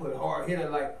so I put Hard Hitter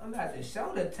like, I'm about to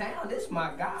show the town, this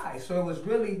my guy. So it was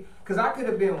really, because I could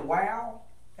have been wow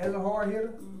as a hard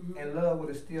hitter, and Love would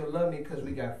have still loved me because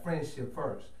we got friendship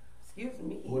first. Excuse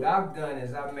me. What I've done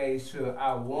is I made sure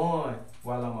I won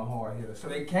while I'm a hard hitter. So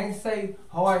they can't say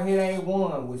hard hitter ain't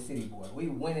won with City Boy. We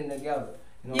winning together.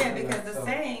 You know Yeah, what I'm because saying? the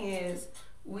saying is,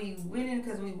 we winning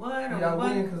because we won, or Yeah, I we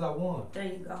winning won. because I won. There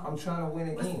you go. I'm trying to win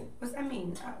again. What's that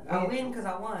mean? I win because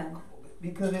I won.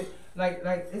 Because it like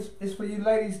it's for you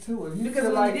ladies too. If you Because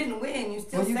feel when like you didn't win, you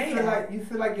still when you say feel that. like you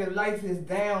feel like your life is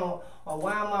down, or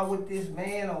why am I with this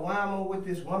man, or why am I with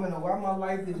this woman, or why my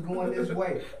life is going this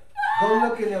way. Go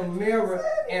look in the mirror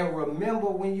and remember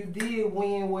when you did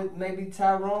win with maybe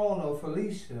Tyrone or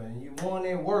Felicia, and you won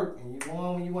at work, and you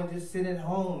won when you want to just sit at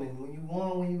home, and when you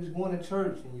won when you was going to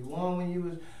church, and you won when you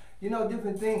was, you know,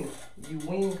 different things. You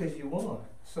win because you won.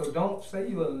 So don't say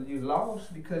you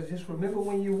lost, because just remember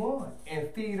when you won and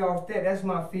feed off that. That's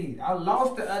my feed. I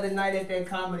lost the other night at that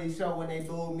comedy show when they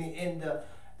booed me in the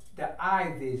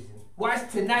eye vision.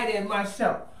 Watch tonight at my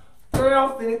show.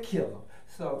 Girl finna kill him.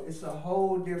 So it's a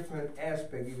whole different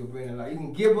aspect you can bring in life. You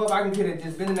can give up. I can have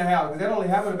just been in the house, because that only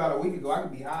happened about a week ago. I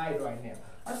could be high right now.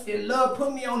 I said, Love,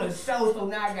 put me on a show, so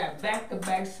now I got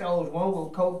back-to-back shows, one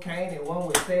with cocaine and one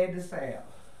with Sad to Sad.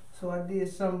 So I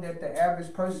did something that the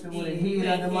average person would have hid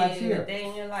under my chair. A day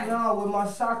in your life. No, with my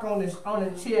sock on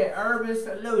the chair, Urban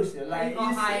Solution. Like,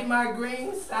 you see my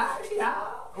green socks,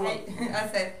 y'all? I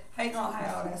said, how you gonna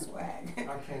hide all that swag?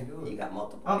 I can't do it. You got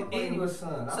multiple I'm people.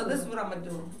 son. So this is what I'm gonna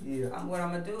do. Yeah. What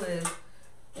I'm gonna do is,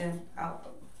 and I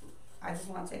just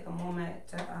want to take a moment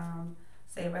to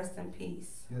say rest in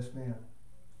peace. Yes, ma'am.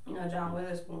 You know, John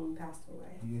Witherspoon passed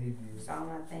away. Yeah, he did. So I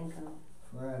want to thank him.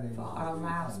 Friday. For all the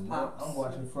lives pops. I'm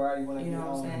watching Friday when I You get know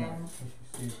what home. I'm saying? And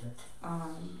she said that.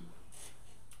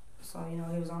 So you know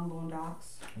he was on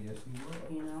Boondocks. Yes, he was.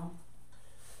 You know,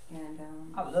 and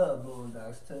I love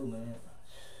Boondocks too, man.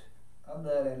 I love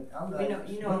that. I love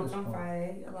you know, on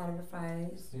Friday, a lot of the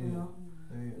Fridays, you know,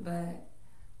 Yeah.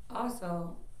 but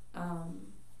also,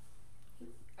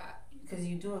 because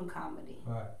you're doing comedy,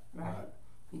 right?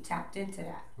 You tapped into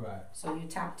that, Right. So you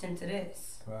tapped into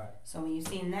this, Right. So when you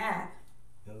seen that,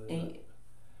 and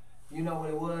you know what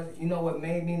it was? You know what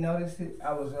made me notice it?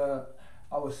 I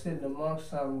was sitting amongst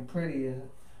something pretty, and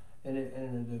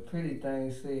the pretty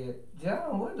thing said,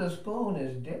 "John, Witherspoon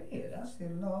is dead." I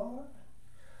said, "Lord,"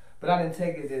 but I didn't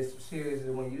take it as serious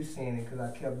as when you seen it because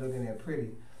I kept looking at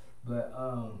pretty. But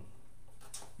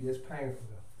it's painful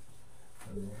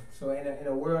though. So in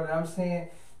a world that I'm saying,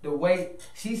 the way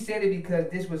she said it because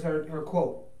this was her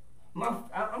quote.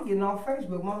 I'm getting off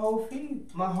Facebook. My whole feed,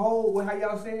 how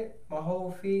y'all say it? My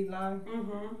whole feed line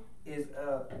is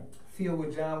filled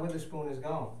with John Witherspoon is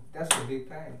gone. That's a big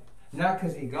thing. Not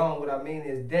because he gone. What I mean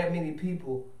is that many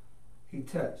people he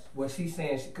touched. What she's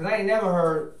saying, because I ain't never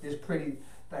heard this pretty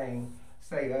thing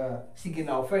say she getting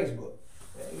off Facebook.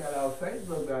 Yeah, you got off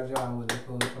Facebook about John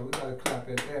Witherspoon, so we gotta clap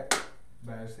at that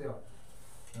by itself.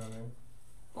 You know what I mean?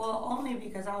 well, only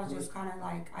because I was just kind of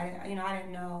like I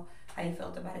didn't know how you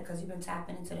felt about it because you've been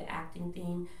tapping into the acting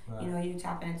thing. Right. You know, you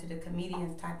tapping into the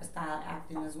comedian type of style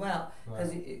acting as well.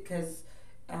 Because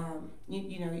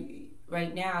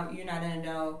right now you're not in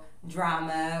no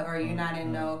drama or you're not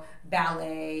in no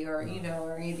ballet or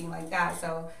or anything like that.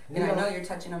 So and I know you're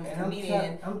touching on the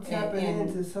comedian. I'm tapping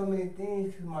into so many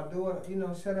things because my daughter,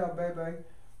 shout out baby,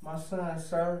 my son,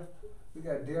 sir. We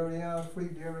got Darian, free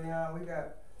Darian. We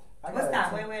got. What's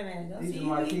that? Wait a minute. These are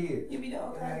my kids. You be doing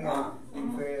okay. I got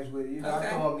fans with it. I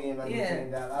come in like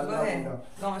 $10. I Go love ahead. them.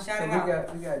 Go on, shout So it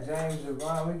out. we got James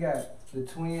Javon. We got the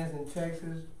twins in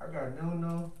Texas. I got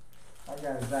Nuno. I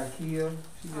got Zakia.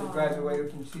 She just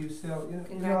graduated from Chief Self.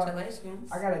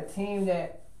 Congratulations. I got a team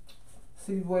that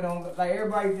City Boy don't like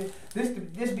everybody.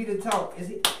 This be the talk.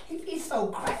 He be so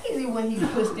crazy when he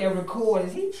push that record?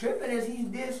 Is he tripping? Is he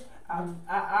this?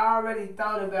 I already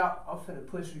thought about I'm finna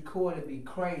push record and be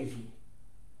crazy,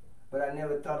 but I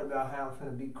never thought about how I'm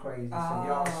finna be crazy. So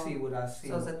y'all see what I see.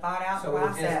 So it's a thought out so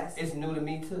process. It's new to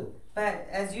me too. But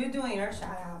as you're doing your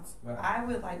shout outs, Right. I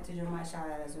would like to do my shout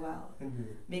out as well.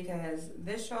 Because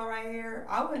this show right here,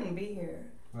 I wouldn't be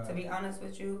here, to be honest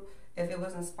with you, if it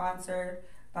wasn't sponsored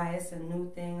by It's a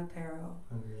New Thing Apparel.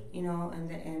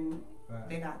 And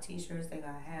they got t-shirts, they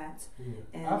got hats. Yeah.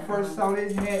 And, I first saw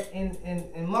this hat in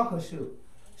Muckleshoot,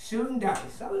 shooting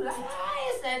dice. I was like,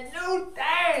 it's a new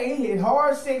thing. He hit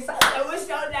hard 6. I said, what's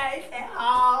your name? He said,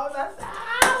 Hobbs. I said,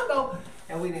 I don't know.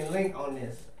 And we didn't link on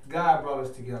this. God brought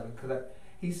us together because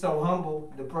he's so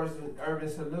humble. The person, Urban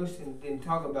Soulution, didn't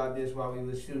talk about this while we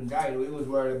was shooting dice. We was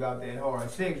worried about that hard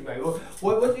 6, baby.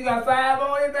 What you got 5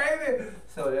 on it, baby?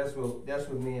 So that's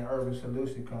what me and Urban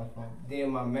Soulution come from. Then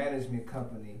my management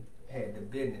company had the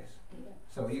business.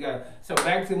 So so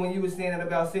back to when you were saying that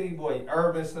about City Boy,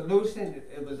 Urban Soulution,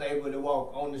 it was able to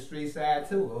walk on the street side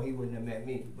too. Well, he wouldn't have met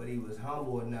me, but he was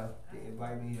humble enough to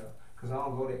invite me up. Cause I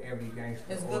don't go to every gangster.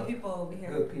 There's good people over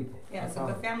here. Good people. Yeah, it's a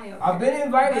good family over I've here. been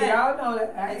invited, y'all know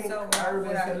that.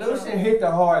 Urban Soulution hit the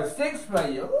hard 6 for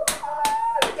you.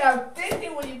 You got 50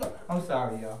 when you go. I'm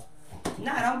sorry, y'all.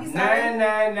 Nah, don't be sorry.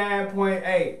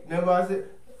 999.8. Remember I said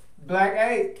Black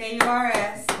 8.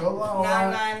 KURS. Come on.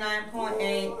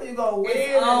 999.8. You gonna win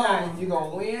tonight. You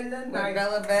gonna win tonight.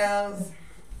 Bella Bells.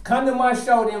 Come to my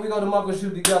show, then we go to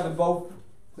Muckleshoot together, both.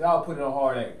 We all put it on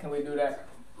hard 8. Can we do that?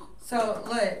 So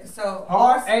look,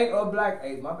 hard 8 or Black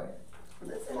 8? My bad.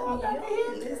 Listen, you don't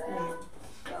be listening.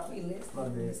 Don't be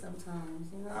listening to me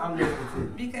sometimes, I'm listening to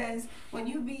you. Because when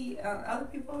you be other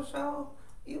people's show,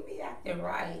 you be acting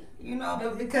right,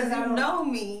 but because I you don't- know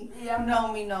me,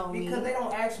 know me. Because they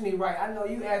don't ask me right. I know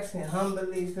you asking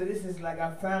humbly, so this is like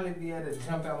I finally be able to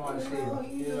jump out my shell.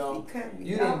 You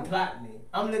didn't plot me.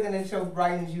 I'm looking at your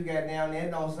writings you got down there.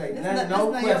 It don't say nothing,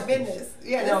 no questions. Your business.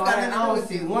 Yeah, I don't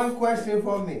see one question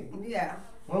for me. Yeah.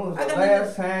 When was the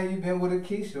last time you been with a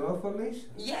Keisha or Felicia?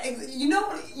 Yeah,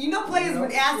 players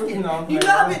would ask it. You know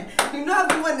I've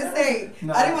been wanting to say.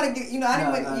 No. I didn't want to get,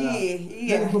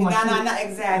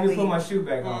 exactly. Let me put my shoe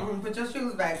back on. Put your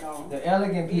shoes back on. The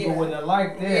elegant people wouldn't have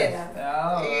liked this.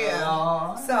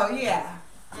 So, yeah.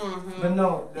 But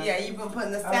no. You've been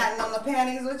putting the satin on the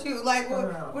panties with you. Like,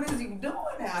 what is you doing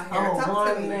out here? I'm a Talk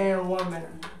to me. one-man woman.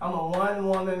 I'm a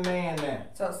one-woman man now.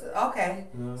 So okay.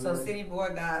 So City Boy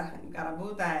got a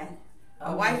boo thing.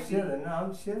 A wifey.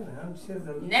 I'm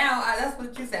chilling. Now, that's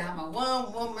what you say. I'm a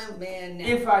one-woman man now.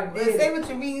 If I did. Say what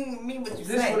you mean what you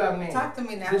say. This is what I mean. Talk to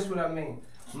me now. This is what I mean.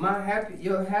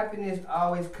 Your happiness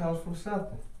always comes from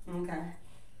something. Okay.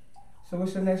 So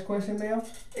what's your next question, ma'am?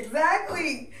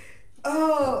 Exactly.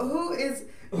 Oh, who is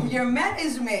your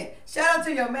management? Shout out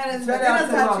to your management.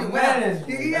 Shout out to my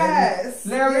management. Yes.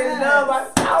 Larry yes. Love, I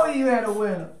told you had a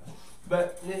winner.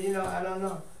 But you know, I don't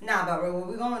know. Nah, but what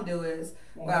we're gonna do is,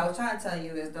 what I was trying to tell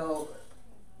you is though,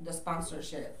 the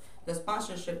sponsorship. The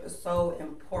sponsorship is so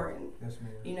important. Yes,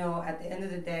 ma'am. You know, at the end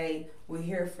of the day, we're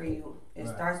here for you. It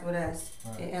Right. starts with us.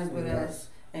 Right. It ends with us.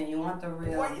 And you want the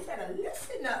real. Boy, you better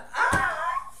listen to us.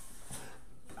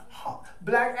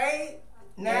 Black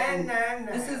 899.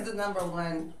 This is the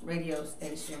 #1 radio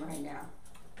station right now.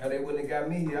 Oh, they wouldn't have got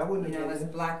me here. I wouldn't You have know, been it's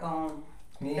here. black owned.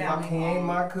 He ain't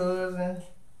my cousin.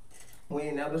 We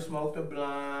ain't never smoked a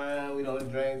blunt. We don't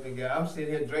drink together. I'm sitting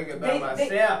here drinking by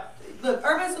myself. Look,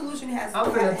 Urban Solution has. I'm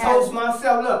gonna toast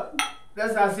myself. Look,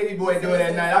 that's how City Boy do it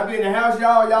at night. I be in the house,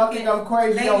 y'all. Y'all think I'm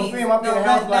crazy on film. I be in the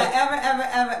house like.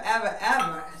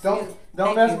 Ever.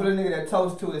 Don't mess with a nigga that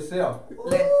toasts to himself. We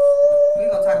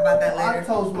gonna talk about that later. I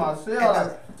toast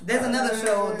myself. There's another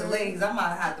show with the ladies. I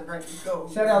might have to break the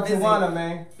code. Shout out to Juana,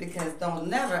 man. Because don't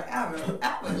never ever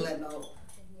let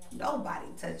nobody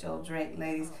touch your drink,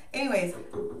 ladies. Anyways,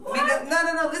 because,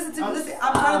 no. Listen to me. Listen,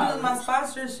 I'm trying to do my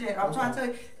sponsorship. I'm trying to tell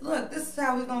you. Look, this is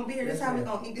how we're gonna be here. This is how we're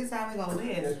gonna eat. This is how we're gonna live.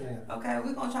 Yes, ma'am. Okay,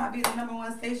 we're gonna try to be the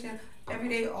 #1 station every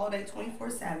day, all day,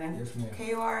 24/7. Yes, ma'am.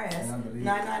 KURS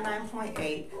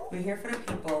 999.8. We're here for the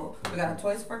people. We got a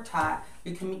Toys for Tot.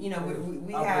 We can, you know,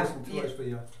 we I'll have. some toys for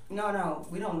y'all. No,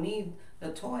 we don't need the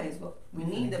toys, but we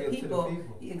need the give to the people.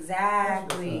 people.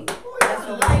 Exactly. That's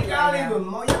what like y'all even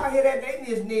more. Y'all hear that? They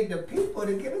just need the people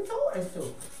to give the toys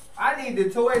to. I need the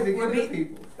toys to give the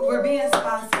people. We're being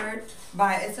sponsored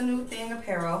by It's a New Thing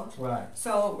Apparel. Right.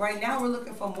 So right now we're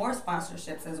looking for more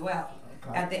sponsorships as well.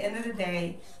 Okay. At the end of the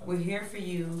day, we're here for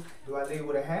you. Do I leave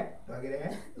with a hat? Do I get a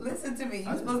hat? Listen to me.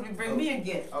 You're supposed to be bringing me a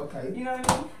gift. Okay. You know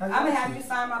what I mean? I'm gonna have you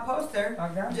sign my poster. I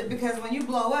got you. Because when you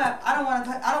blow up, I don't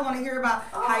want to hear about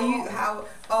how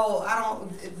I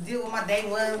don't deal with my day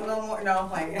one no more. No, I'm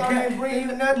playing. I ain't bring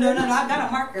you nothing. No, I got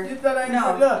a marker. You thought I ain't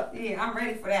No, look. yeah, I'm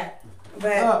ready for that.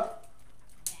 But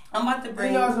I'm about to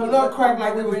bring. You know, it's a little crack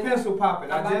like we was pencil popping.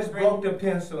 I'm I about just to bring- broke the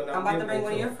pencil and I'm about to bring giving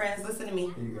one it of to your friends. Listen to me.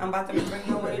 Here you go. I'm about to bring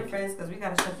you one of your friends because we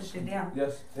gotta shut this shit down.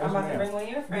 Yes. I'm about to bring one of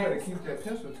your You better friends. keep that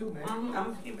pencil too, man. I'm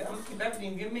gonna keep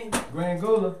everything. Give me. Grand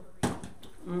Gula.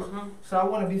 Mm-hmm. So I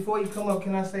want to, before you come up,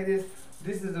 can I say this?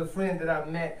 This is a friend that I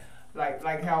met,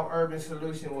 like how Urban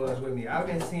Solution was with me. I've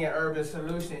been seeing Urban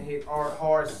Solution hit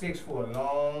hard 6 for a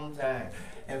long time.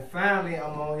 And finally,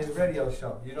 I'm on his radio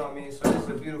show. You know what I mean? So it's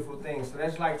a beautiful thing. So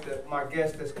that's like my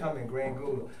guest that's coming, Grand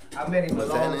Gula. I met him a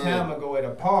long time ago at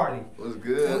a party. What's And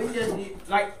good? we just,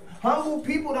 like, humble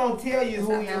people don't tell you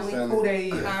who they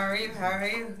is. How are you?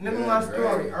 Remember Yeah, my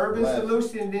story. great. Urban Glad.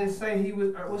 Solution didn't say he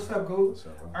was. What's up, Goose? What's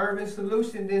up, bro? Urban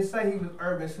Solution didn't say he was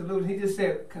Urban Solution. He just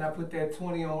said, "Can I put that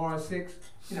 20 on R6?"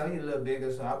 You know, he's a little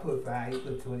bigger, so I put 5. He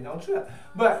put 20. Don't trip.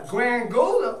 But Grand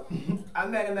Gula, I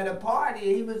met him at a party.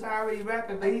 And he was already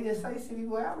rapping, but he didn't say City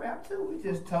Boy. I rap too. We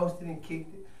just toasted and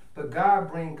kicked it. But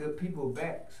God bring good people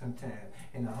back sometimes.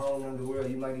 In the whole other world,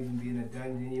 you might even be in a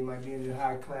dungeon. You might be in the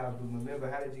high clouds. But remember,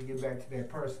 how did you get back to that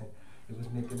person? It was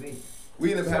meant to be.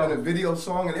 We ended up having a video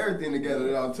song and everything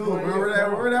together though too. Remember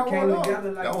that Came one?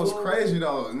 together like That was 12. crazy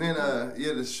though. And then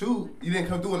the shoot, you didn't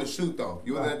come through in the shoot though.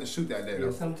 You wasn't at the shoot that day Yeah,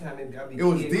 though. sometimes It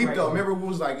was deep though. Remember it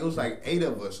was like 8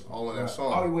 of us all in that Oh,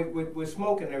 song. with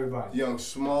smoking everybody. Young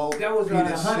Smoke, That was Peter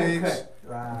 100 Six, cut.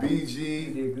 Right. BG,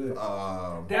 You did good.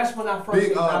 That's when I first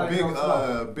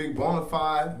Big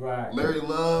Bonafide, Right. Larry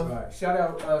Love. Right. Shout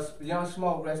out Young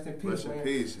Smoke, rest in peace, Rest in man.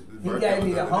 peace. He gave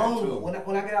me the home. When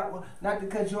I got out, not to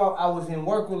cut you off, I was in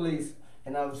work release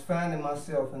and I was finding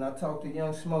myself and I talked to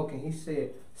Young Smoke and he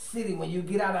said, "City, when you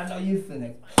get out, I know you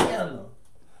finna kill him."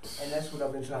 And that's what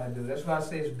I've been trying to do. That's why I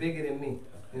say it's bigger than me.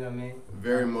 You know what I mean?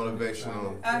 Very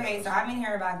motivational. Okay, so I've been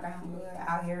hearing about Grand Gula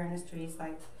out here in the streets,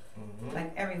 like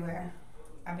everywhere.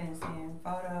 I've been seeing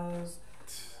photos.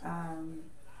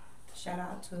 Shout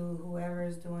out to whoever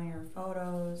is doing your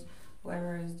photos,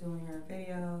 whoever is doing your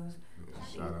videos.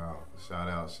 Shout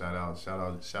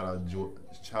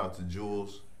out to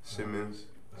Jules Simmons.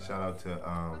 Shout out to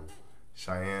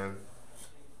Cheyenne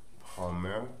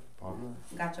Palmer.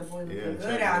 Got your boy looking Yeah,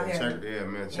 good out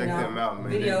here. Check them out, man.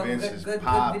 Video, The events is good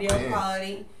popping. video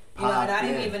quality. You know, and I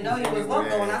didn't even know you was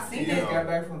local when I seen You it. know, Got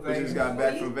back from we Vegas. just got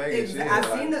back from Vegas.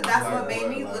 I seen that. That's what made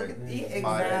me like, look at the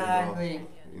fire, exactly.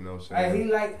 You know what I'm saying? Hey,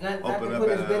 he like not Open to up put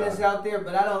his at, business out there,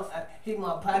 but I don't. He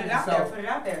my Put partner, it out there. so Put it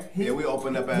out there. Yeah, we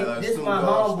opened up at this Snoop my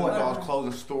homeboy. Dogg's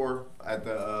clothing store at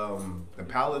the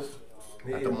Palace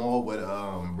at the mall with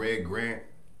Red Grant.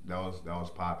 That was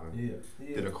popping.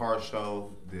 Yeah. Did a car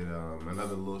show. Did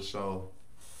another little show.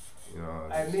 You know.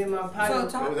 Like me and my So partner. I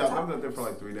was out there for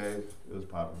like 3 days. It was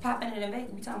popping. Popping in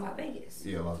Vegas. We talking about Vegas.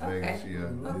 Yeah, Las Okay. Vegas. Yeah,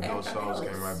 Okay. those shows Okay.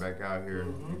 came right back out here.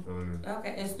 You feel me?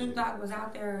 Okay, and Snoop Dogg was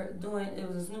out there doing. It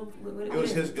was a Snoop. It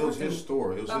was his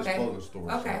store. It was his clothing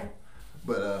store. Okay. So.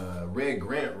 But Red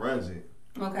Grant runs it.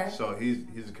 Okay. So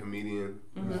he's a comedian.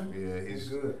 Yeah, he's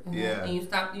good. Yeah. And you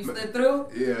slid through?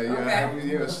 Yeah.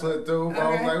 Okay. I slid through. Okay. I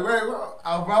was like, wait,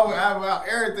 I was about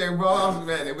everything, bro.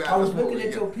 I was looking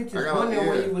at your pictures, wondering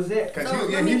where you was at. Cause So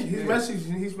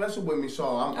he's messing with me, so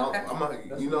I'm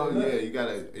That's you know, good. yeah, you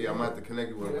gotta, I'm gonna have to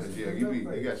connect with him, cause yeah, you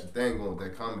got your thing going with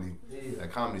that comedy. That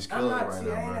comedy's killing it right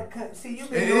now, bro. See, you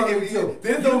been doing it too.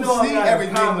 They You don't know I'm see not a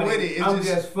everything comedy. with it. It's I'm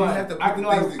just you funny. have to put the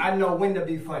things I know when to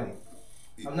be funny.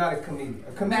 I'm not a comedian.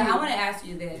 A But comedian. I want to ask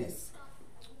you this.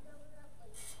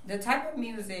 The type of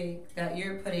music that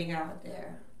you're putting out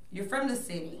there, you're from the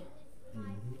city.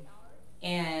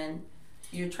 And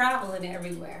you're traveling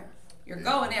everywhere. You're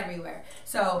going everywhere.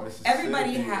 So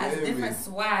everybody has different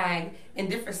swag and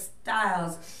different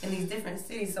styles in these different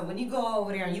cities. So when you go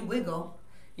over there and you wiggle,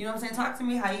 you know what I'm saying? Talk to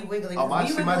me how you wiggling. Oh, my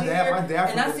dad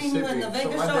And I from seen you in the Mississippi.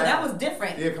 Vegas So my show. dad- That was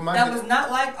different. Yeah, 'cause my that dad- was not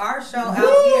like our show out Woo!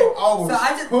 here. Oh, so I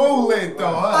just cool it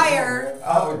though. fire. You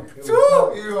already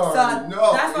So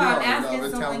know. that's why You I'm already asking.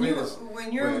 know. So It's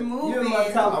when you're But moving, you're my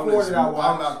top I'm 40 I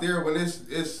watch. out there when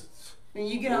it's when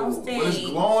you get on stage, when it's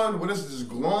glowing, when it's just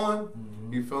glowing,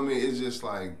 you feel me? It's just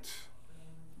like,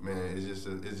 man, it's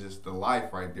just the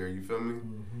life right there. You feel me?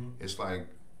 It's like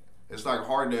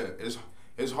hard to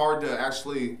it's hard to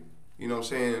actually, you know what I'm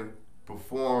saying,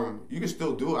 perform. You can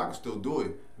still do it. I can still do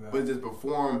it, but just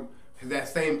perform that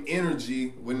same energy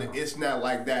when it's not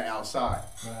like that outside.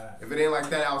 If it ain't like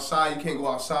that outside, you can't go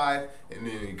outside and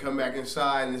then you come back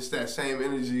inside and it's that same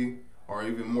energy. Or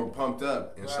even more pumped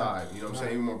up inside, you know what I'm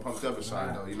saying? Even more pumped up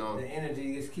inside, though, you know. The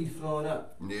energy just keeps flowing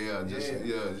up. Yeah, just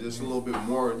a little bit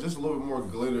more, glitter, just a little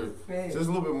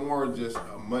bit more,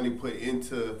 money put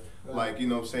into, like, you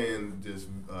know what I'm saying, just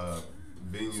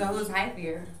venues. So who's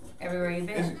hypier everywhere you've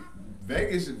been?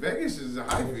 Vegas is the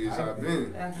hypiest I've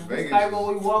been. Vegas. Like when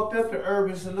we walked up to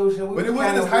Urban Solution, But it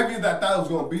wasn't as hypey as I thought it was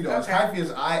gonna be though. As hypey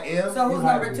as I am. So who's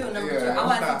number two? Number two. I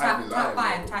want to see top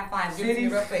five. five. Give it to me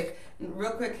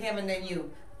real quick. Him and then you.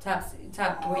 Top.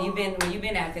 Where you been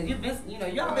at? Cause you've been, you know,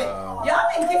 y'all been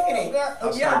kicking it.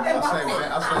 I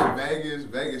say Vegas.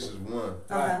 Vegas is one.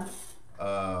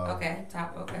 Okay,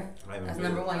 top. Okay, that's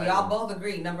number one. Y'all both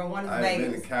agree. Number one is I Vegas.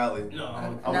 ain't been to Cali. No.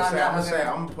 I'm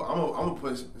gonna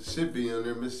put Mississippi in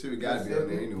there. Mississippi gotta be on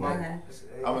there anyway. Okay.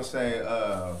 I'm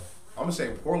gonna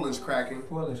say Portland's cracking.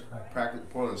 Portland's cracking.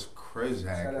 Portland's crazy.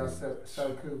 Shout out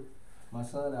so cool. My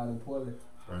son out in Portland.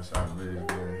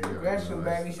 Gresham,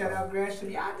 baby. Shout out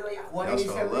Gresham. Y'all do y'all. Y'all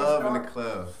show love in the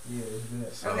club. Yeah, it's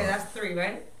good. So, Okay, that's three,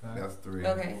 right? That's three.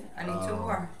 Okay, I need two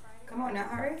more. Come on now,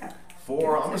 hurry up.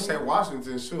 4. I'm gonna say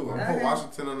Washington too. I'm gonna put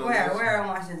Washington on the list. Where in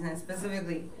Washington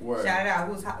specifically? Where? Shout it out.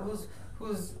 Who's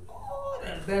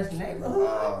The best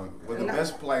neighborhood. With the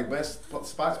best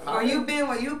spots popping. where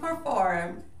you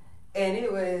performed, and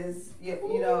it was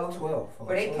you know 12.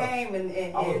 where they came and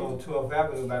I was on 12th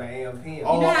Avenue by the AM PM. You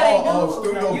know how they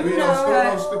do. Studio You B. know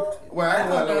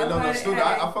No, Studio.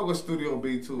 I fuck with Studio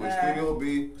B too. Studio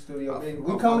B. Studio B.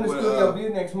 We coming to Studio B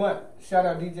next month. Shout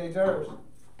out DJ Jervis.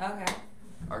 Okay.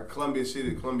 Columbia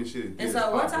City. And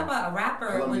so, what type of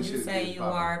rapper would you say you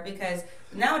are? Because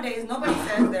nowadays, nobody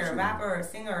says they're a rapper or a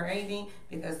singer or anything.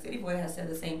 Because City Boy has said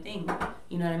the same thing.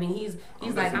 You know what I mean? He's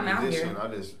like, I'm out here.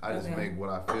 I just make what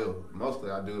I feel. Mostly,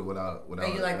 I do it without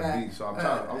you like a beat. So I'm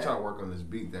trying to work on this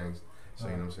beat things. So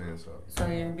you know what I'm saying. So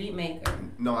you're a beat maker.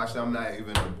 No, actually, I'm not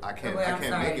even. I can't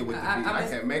make it with the beat. I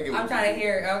can't make it. I'm trying to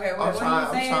hear. Okay, what are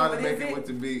you saying? I'm trying to make it with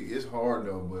the beat. It's hard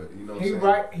though, but you know what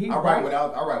I'm saying. I write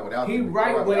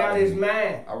without his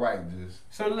mind. I write just.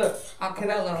 So look,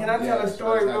 can I tell a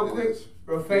story real quick?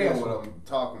 Real fast. What I'm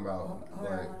talking about,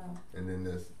 like, and then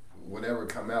this whatever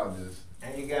come out just.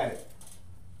 And you got it.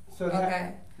 So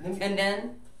okay, and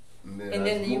then. And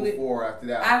then you move forward after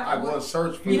that. I go and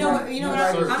search for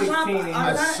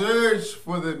I search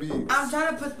for the beats. I'm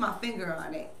trying to put my finger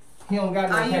on it. He don't got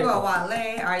no Are you paper. a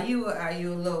Wale? Are you a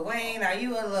Lil Wayne? Are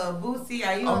you a Lil Boosie?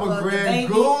 Are you I'm a Lil Grand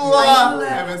Baby? Gula.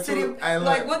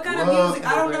 Like what kind of music?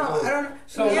 I don't know.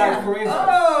 So like for instance,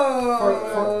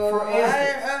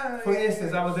 for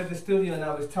instance, I was at the studio and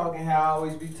I was talking how I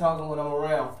always be talking when I'm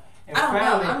around. And I don't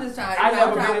finally, know. I'm just trying.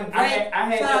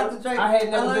 I had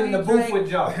never been in the booth with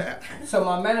y'all. So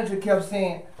my manager kept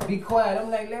saying, "Be quiet." I'm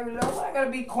like, "Larry, what I gotta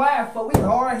be quiet for? We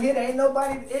hard hit. Ain't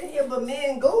nobody in here but me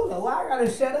and Gula. Why I gotta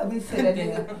shut up?" He said that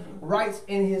nigga writes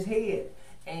in his head.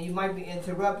 and you might be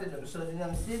interrupting them. So then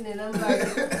I'm sitting and I'm like,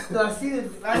 so I see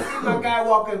my guy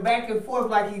walking back and forth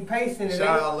like he pacing. And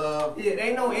Shout out, love. yeah, there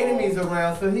ain't no enemies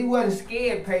around, so he wasn't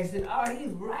scared pacing. Oh,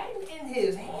 he's right in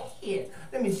his head.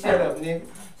 Let me shut up, nigga.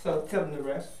 So tell him the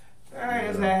rest. All right,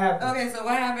 that's how it happened. Okay, so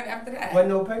what happened after that? Wasn't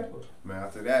no paper. Man,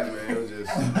 after that, man, it was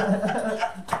just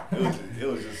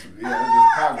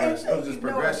progress. It was just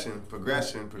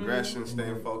progression,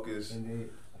 staying focused. Indeed.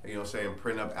 You know what I'm saying?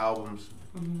 Print up albums.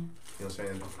 You know what I'm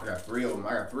saying? I got three of them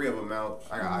out.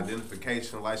 I got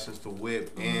Identification, License to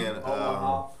Whip, and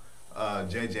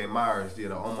JJ Myers. Yeah,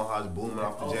 the Omaha's booming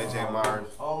off the JJ Myers.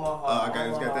 I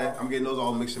got that. I'm getting those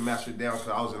all mixed and mastered down because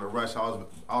I was in a rush. I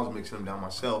was mixing them down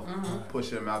myself,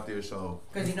 pushing them out there. So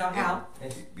because you know how.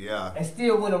 Yeah. And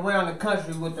still went around the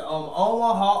country with the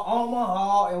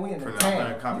Omaha, and we in the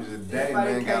printing copies of the day,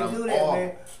 man. Got them all.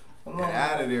 Get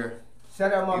out of there.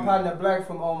 Shout out my partner Black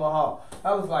from Omaha.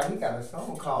 I was like, he got a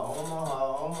song called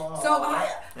Omaha. So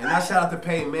and I shout out to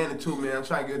Payne Manning too, man. I'm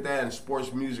trying to get that in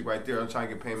sports music right there. I'm trying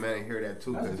to get Payne Manning to hear that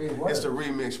too, because it's the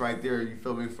remix right there. You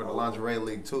feel me, for the Lingerie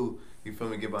League too. You feel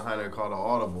me? Get behind it, called the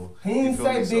Audible. He didn't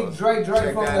say Big Dre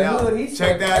from the hood. He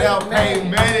check that out,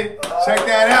 Payne Manning. Check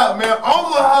that out, man.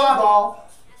 Omaha.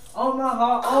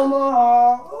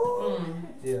 Omaha.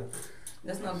 Yeah.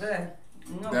 That's no good.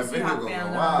 You know, That see video how going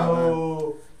fans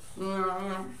wild,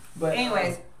 But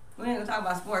anyways, we ain't gonna talk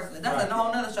about sports. That's a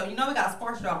whole nother show. You know we got a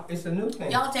sports show. It's a new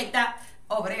thing. Y'all take that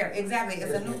over there. Exactly,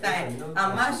 it's a new thing.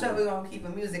 On my show, we're gonna keep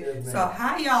it music. Yes, so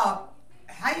how y'all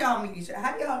meet each other?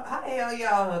 How the hell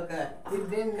y'all hook up? We've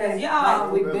been Cause met.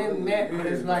 y'all, We've been met, but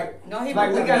it's like, no, he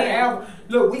like we got an album.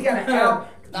 Look, we got an album.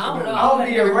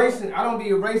 I don't be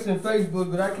erasing Facebook,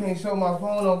 but I can't show my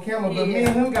phone on camera. But me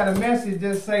and him got a message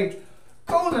that say,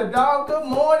 "Cooler dog, good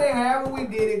morning. However we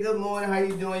did it. Good morning. How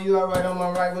you doing? You all right on my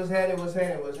right? What's happening?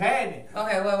 Okay,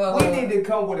 wait. We need to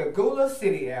come with a Gula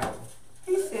City album."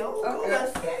 He said,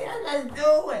 Gula City, let's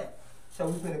do it. So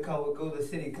we finna come with Gula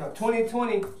City.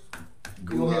 2020, we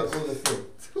gonna have Gula City.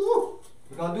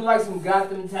 We're gonna do like some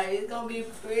Gotham type. It's gonna be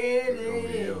pretty.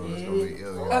 It's gonna be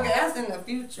ill. Okay, that's in the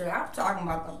future. I'm talking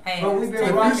about the past. But we've been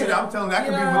The rocking. future, I'm telling you, that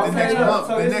could be know, with the next month.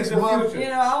 so The this next is the month. future. You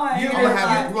know, I want to You hear gonna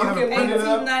have it. We're gonna have it printed up.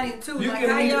 1892. You Like can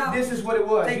how meet, y'all? this is what it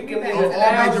was. Take You me can back meet to a that.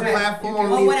 All major thousand. platforms.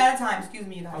 One at a time. Excuse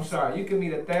me, you guys. I'm sorry. You can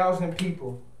meet 1,000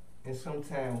 people, and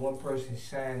sometimes one person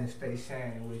shine and stay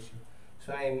shining with you.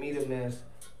 So I ain't meet him as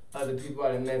other people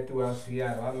I done met throughout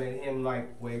Seattle. I met him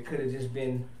like where it could have just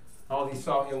been. I only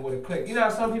saw him with a click. You know how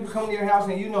some people come to your house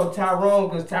and you know Tyrone,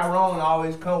 because Tyrone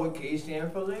always come with Keisha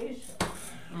and Felicia.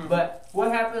 But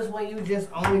what happens when you just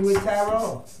only with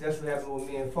Tyrone? That's what happened with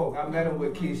me and Folk. I met him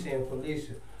with Keisha and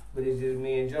Felicia, but it's just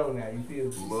me and Joe now. You feel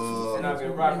me? Love. And I've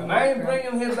been rocking. I ain't bring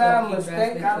him here by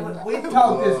mistake. We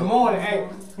talked this morning. Hey,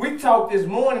 we talked this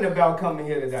morning about coming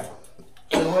here today.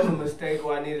 It wasn't a mistake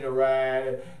or I needed a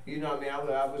ride. You know what I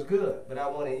mean? I was good. But I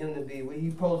wanted him to be where he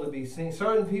supposed to be seen.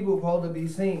 Certain people supposed to be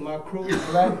seen. My crew is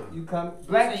black. You come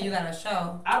black. So you got a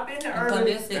show. I've been to in urban.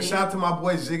 Columbia And City. shout out to my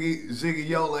boy Ziggy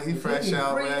Yola. He fresh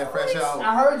out, man. Fresh out.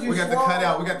 I heard you. We got the swore.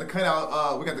 cutout. We got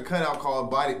the cutout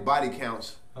called body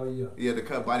counts. Oh yeah. Yeah, the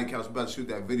cut body counts. About to shoot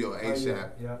that video ASAP.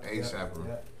 Yeah. ASAP.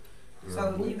 Yeah.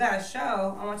 So you got a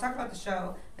show. I want to talk about the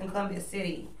show in Columbia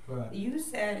City. Right. You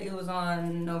said it was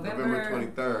on November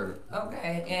 23rd.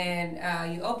 Okay,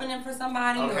 and you opening for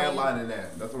somebody? I'm or headlining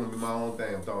that. That's gonna be my own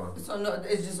thing. I'm throwing. So no,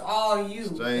 it's just all you.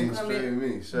 Straight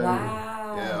me. Straight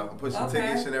Wow. me. Yeah, I put some Okay.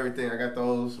 tickets and everything. I got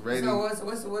those ready. So what's I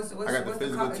got the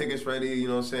physical tickets ready. You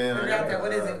know what I'm saying? What I got the,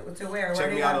 what is it? To where? Check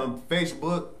Where me out on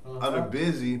Facebook under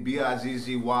Busy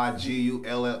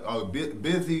BIZZYGULL.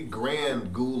 Busy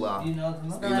Grand Gula. You know. You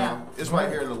know, it's right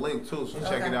here in the link too. So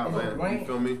check it out, Okay. man. You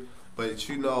feel me? But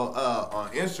you know, on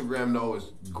Instagram though, it's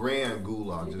Grand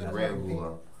Gula, just Grand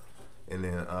Gula. And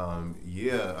then,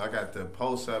 yeah, I got the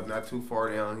post up not too far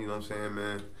down. You know what I'm saying,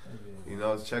 man? You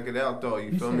know, check it out though.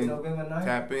 You feel me? November 9th?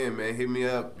 Tap in, man. Hit me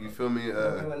up. You feel me?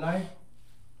 November 9th?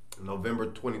 November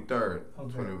 23rd.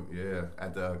 Okay. Yeah,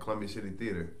 at the Columbia City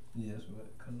Theater. Yes, but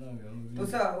Columbia.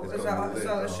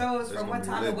 So the show is from what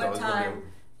time to what time?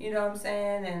 You know what I'm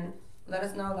saying? And let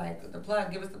us know, like, the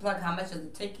plug. Give us the plug. How much is the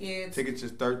tickets? Tickets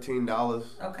is $13.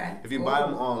 Okay. If you buy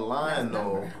them online, Nice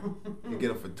though, number. you get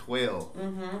them for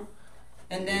 $12.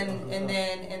 And then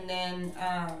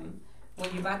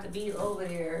when you're about to be over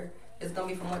there, it's gonna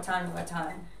be from what time to what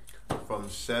time? From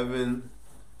 7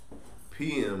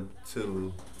 p.m.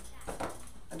 to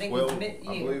I think 12, it was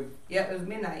I believe. Yeah, it was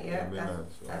midnight. Yeah, midnight,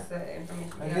 that's the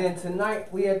information. And then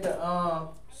tonight we at the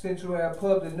Central Air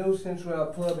Pub, the new Central Air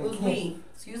Pub in Who's Kent. we?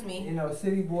 Excuse me. You know,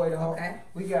 City Boy, the whole. Okay.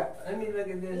 We got. Let me look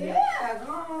at this. Yeah,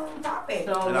 come on, topic.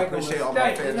 Don't And I make a appreciate all my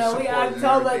mistake. fans You know, we supporters and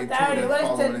October everything, too, 30. that What's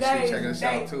following this today? shit. Check us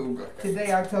out too.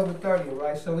 Today, October 30th,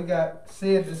 right? So we got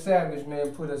Sid the Savage,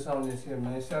 man, put us on this here,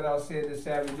 man. Shout out Sid the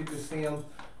Savage. You can see him.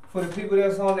 For the people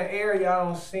that's on the air, y'all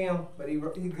don't see him, but he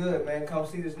good, man. Come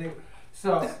see this nigga.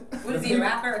 So, What is he, a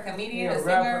rapper, a comedian, a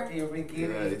rapper,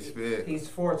 singer? he's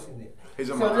fortunate. He's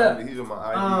on So my look, ID. He's on my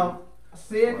ID.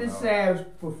 Sid the Savage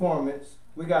performance.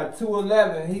 We got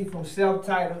 211. He from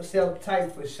self-titled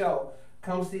for show.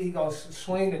 Come see, he gonna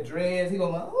swing the dreads. He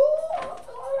gonna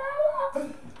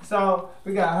ooh. So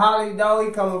we got Holly Doe.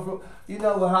 He coming from, you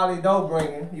know what Holly Doe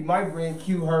bringing. He might bring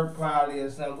Q Hurt probably or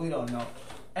something. We don't know.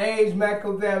 Age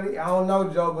Machiavelli. I don't know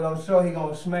Joe, but I'm sure he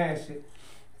gonna smash it.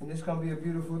 And it's gonna be a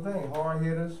beautiful thing. Hard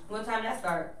hitters. What time that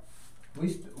start?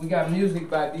 We got music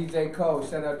by DJ Cole.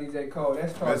 Shout out DJ Cole.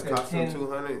 That starts Best at costume 10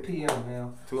 200. p.m.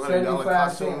 now. $200 75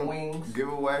 costume cent wings.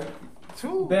 giveaway.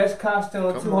 Two. Best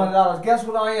costume, Come $200. Guess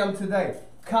what I am today?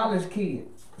 College kid.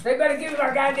 They better give me my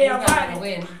You're goddamn not gonna money.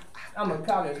 win. I'm a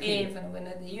college You ain't kid. finna win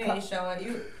nothing. You ain't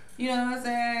showing. You know what I'm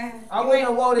saying? I wouldn't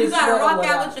have worn this You gotta sweater rock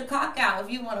without- out with your cock out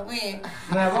if you wanna win.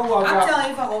 Now, if I walk I'm out, telling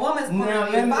you from a woman's point Now, of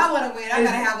view, let if me- I wanna win, I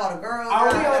gotta have all the girls. are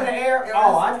we I on gotta- the air? Yeah,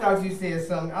 Oh, I thought you said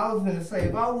something. I was gonna say,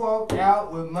 if I walk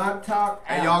out with my top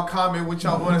And out. y'all comment what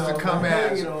y'all want us to come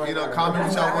as. You know, comment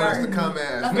what y'all want us to come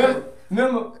as. man.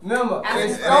 Remember, After it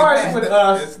the starts fact. with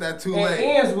us. It's not too It late.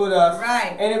 ends with us.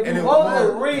 Right. And if And you it want the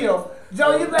won't. real,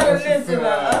 Joe, you better listen to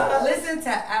us. Listen to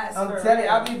us. I'm for telling you,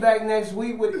 real. I'll be back next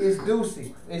week with It's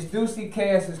Deucey. It's Deucey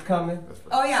Cass is coming.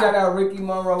 Oh yeah. Shout out Ricky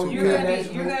Monroe. You're here gonna next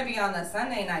be you're week. gonna be on the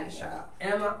Sunday night show.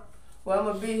 Am I? Well, I'm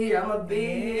gonna be here.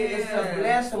 It's a Yeah.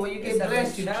 blessing. When you get It's a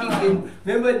blessed, you big keep show. getting.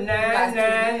 Remember guys keep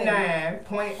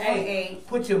 999.8.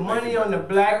 Put your money on the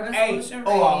black Urban 8 Soulution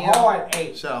or a Radio. hard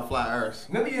 8. Shout out Flat Earth.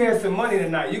 Remember you had some money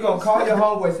tonight. You gonna call your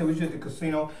homeboy, say we should at the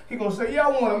casino. He gonna say, yeah, I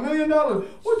want $1 million.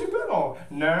 What you bet on?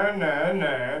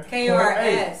 999.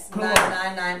 KRS Come on.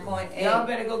 999.8. Y'all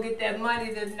better go get that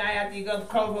money tonight after you go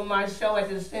come from my show at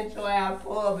the Central Ave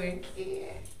Pub in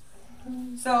Kent.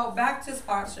 So back to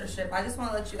sponsorship. I just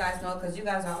want to let you guys know because you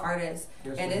guys are artists,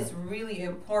 Yes, and ma'am. it's really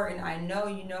important. I know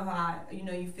you know how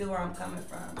you feel where I'm coming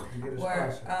from. You get a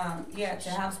Where sponsor. to have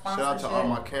Shout out sponsorship. to all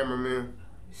my cameramen.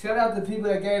 Shout out to people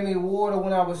that gave me water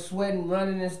when I was sweating,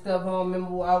 running and stuff. I don't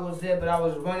remember where I was there, but I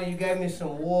was running. You gave me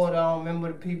some water. I don't remember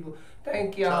the people.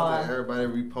 Thank Shout out to y'all. everybody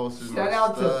that reposted my Shout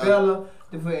out stuff. to Bella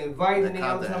for inviting That me.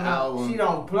 caught I'm the talking about album. she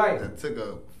don't play. That took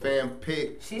a fan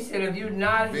pic. She said if you're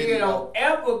not here, Video. don't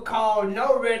ever call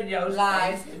no radio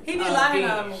Lies. station. He be I'm lying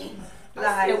dead. on me. I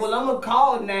Lies. said, well, I'm going to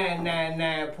call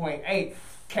 999.8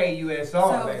 KUSR,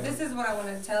 So baby. this is what I want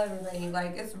to tell everybody.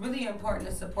 Like, it's really important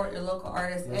to support your local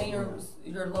artists and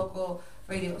your local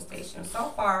radio station. So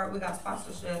far, we got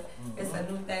sponsorship. It's a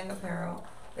new thing apparel.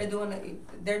 They're doing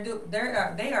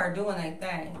they are doing a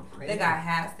thing. They got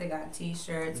hats, they got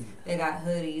T-shirts, they got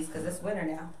hoodies because it's winter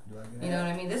now. You know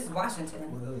what I mean? This is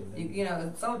Washington. You know,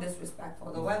 it's so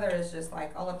disrespectful. The weather is just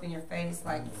like all up in your face,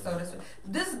 like so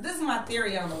This is my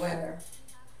theory on the weather.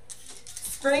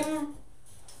 Spring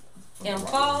and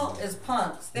fall is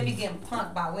punks. They be getting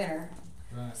punked by winter.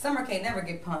 Right. Summer can't never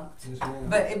get punked. Yes, ma'am.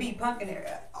 But it be punking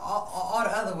all the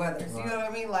other weathers. You know what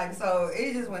I mean? Like, so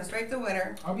it just went straight to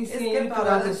winter. I'll be It seeing you skipped all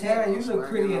throughout the this hair. You shit. look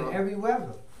pretty in every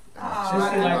weather. Oh, Just I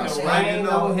like the appreciate right, it. rain you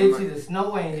don't know, hit you, the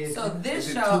snow ain't hit So you. this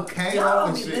Is it show, 2K y'all though?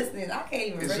 don't Is be it- listening. I can't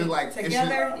even is read. it like- is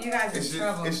Together, you guys in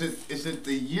trouble. Is it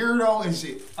the year though? Is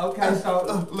it? Okay,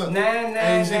 so Look,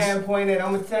 999.8.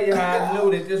 I'm gonna tell you how I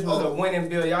knew that this was a winning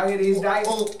bill. Y'all hear these dice?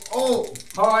 Oh.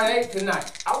 Hard 8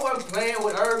 tonight. I wasn't playing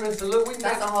with Urban Salute. We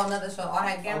That's a met. whole nother show. All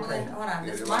that gambling. Okay. Hold on.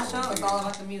 This Yeah, is my that's show. what It's we all do.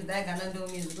 about the music. That ain't got nothing to do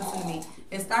with music. Listen to me.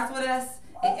 It starts with us.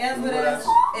 It ends with With us. us.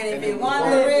 And if And you if want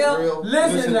you the want real, real,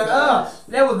 Listen to us.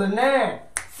 That was a 9.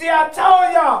 See, I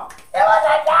told y'all. It was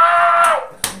a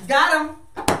 9. got him.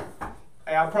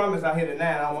 Hey, I promise I hit a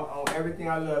 9 on everything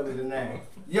I love is a 9.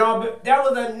 Y'all, that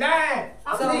was a 9.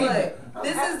 So leaving. look,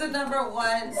 this is the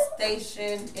 #1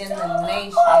 station in the nation.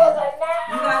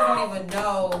 You guys don't even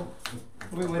know.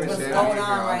 We went What's to going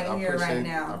on right here, right I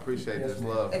now. appreciate Yes, this ma'am.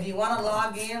 love. If you want to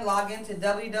log into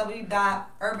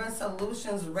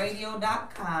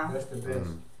www.urbansolutionsradio.com. That's the best.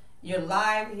 You're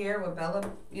live here with Bella.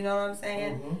 You know what I'm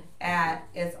saying? Mhm.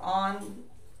 It's on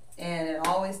And it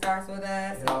always starts with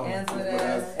us, it ends with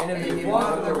us. And if you you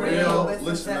want the real, listen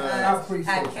listen to to us. I us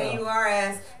appreciate at y'all.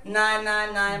 KURS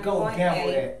Go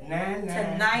gamble 999.8. that.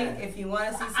 Tonight, if you want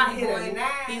to see I City hit a Boy,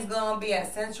 nine. he's going to be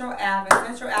at Central Ave. And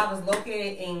Central Ave is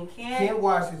located in Kent,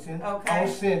 Washington, Okay. on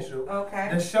Central. Okay.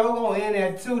 The show gonna end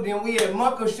at 2. Then we at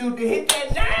Muckleshoot to hit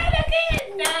that 9 again.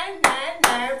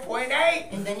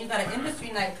 999.8. And then you got an industry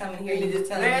night coming here. You just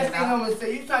telling me Last thing I'm about. gonna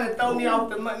say, you trying to throw me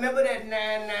off the money. Remember that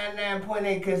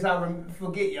 999.8 because I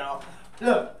forget y'all.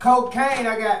 Look, cocaine,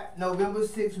 I got November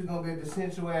 6th, we're gonna be at the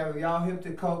Central Ave. Y'all hip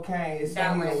to cocaine. It's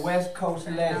That he's way. a West Coast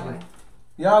That legend. way.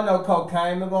 Y'all know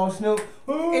cocaine, we're gonna Snoop.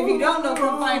 If you don't know,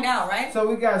 come find out, right? So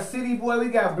we got City Boy, we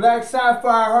got Black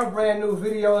Sapphire, her brand new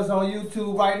video is on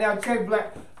YouTube right now. Check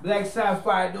Black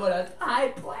Sapphire doing a high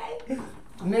play.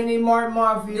 Mini Mart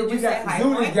Mafia, Did we you got say high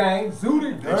Zooty point? Gang,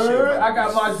 Zooty That shit Gang. about I to got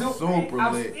be my Zooty. super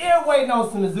I'm lit. still waiting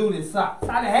on some Zooty socks.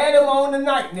 I done had them on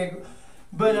tonight, nigga.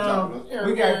 But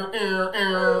we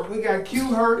got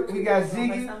Q Hurt, we got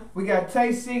Ziggy, we got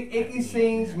Tay Sick, Icky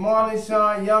Sings, Marlon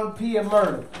Sean, Young P and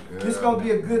Murder. This gonna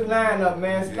be a good lineup,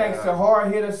 man. Thanks to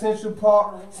Hard Hitter, Central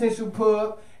Park, Central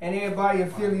Pub, and everybody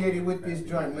affiliated with this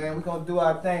joint, man. We're gonna do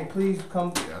our thing. Please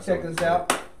come check us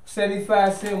out.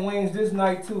 75-cent wings this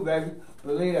night too, baby.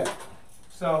 Believe that.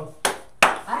 So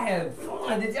I had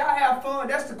fun. Did y'all have fun?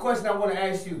 That's the question I want to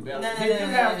ask you, Bella. No, Did you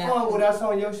have fun with us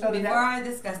on your show today? Before I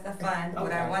discuss the fun,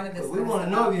 what I want to discuss. We want to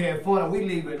know if you had fun. We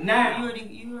leave it now. You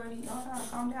already, hold on,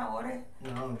 calm down, water. No,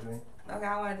 I don't drink. Okay,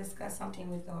 I want to discuss something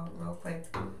with y'all real quick.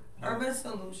 Urban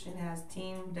Solution has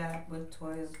teamed up with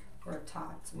Toys for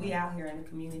Tots. We out here in the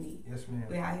community. Yes, ma'am.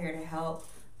 We out here to help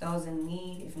those in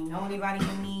need. If you know anybody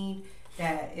in need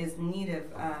that is in need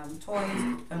of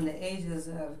toys from the ages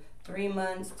of 3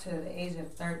 months to the age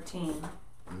of 13,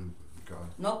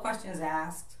 God. no questions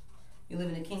asked. You live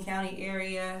in the King County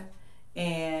area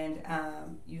and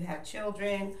you have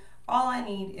children. All I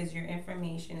need is your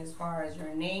information as far as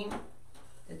your name,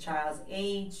 the child's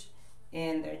age,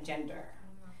 and their gender.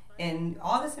 And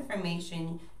all this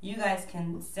information, you guys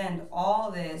can send all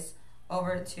this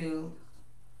over to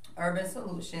Urban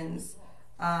Solutions.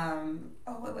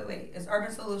 It's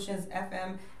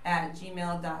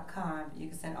urbansolutionsfm@gmail.com. You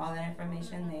can send all that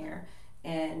information there,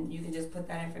 and you can just put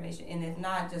that information. And if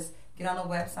not, just get on the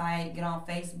website, get on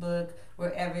Facebook.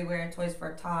 We're everywhere. Toys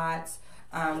for Tots.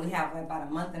 We have about a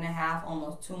month and a half,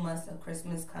 almost 2 months till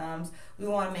Christmas comes. We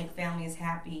want to make families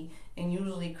happy, and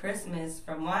usually Christmas,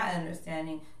 from my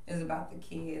understanding, is about the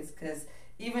kids. Because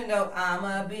even though I'm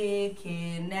a big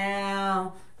kid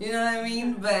now, you know what I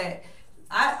mean? But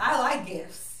I like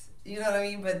gifts, you know what I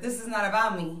mean? But this is not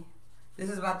about me. This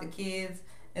is about the kids.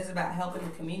 It's about helping the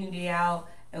community out.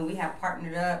 And we have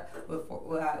partnered up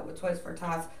with Toys for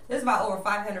Tots. There's about over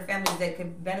 500 families that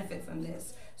could benefit from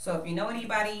this. So if you know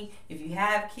anybody, if you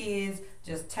have kids,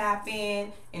 just tap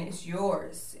in and it's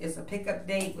yours. It's a pickup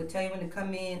date. We'll tell you when to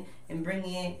come in and bring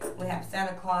it. We have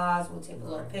Santa Claus. We'll take a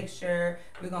little picture.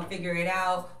 We're going to figure it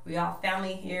out. We all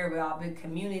family here. We all big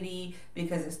community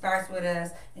because it starts with us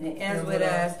and it ends with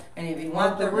us. And if you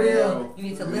want the real, you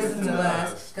need to listen to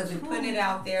us because we're putting it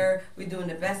out there. We're doing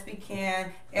the best we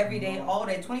can every day, all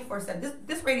day, 24/7.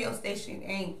 This radio station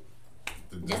ain't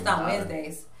just on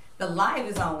Wednesdays. The live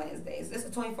is on Wednesdays. It's a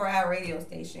 24-hour radio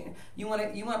station. You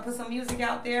wanna put some music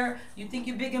out there? You think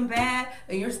you're big and bad,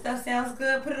 and your stuff sounds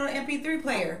good? Put it on an MP3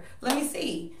 player. Let me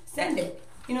see. Send it.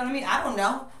 You know what I mean? I don't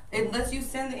know. Unless you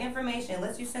send the information,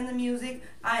 unless you send the music,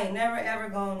 I ain't never ever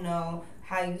gonna know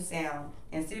how you sound.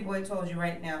 And City Boy told you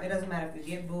right now, it doesn't matter if you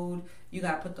get booed. You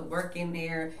gotta put the work in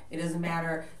there. It doesn't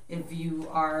matter if you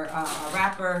are a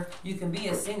rapper. You can be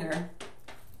a singer.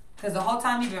 Because the whole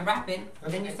time you've been rapping,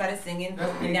 then you started singing,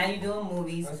 and now you're doing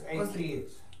movies. That's 8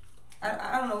 kids.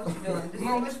 I don't know what you're doing.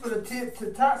 No, this for the tips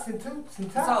and tots and toots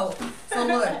and tots. So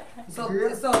look, so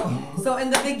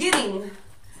in the beginning,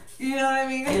 you know what I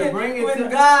mean? Yeah, bring it when to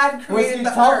God when created she the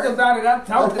talked earth. about it, I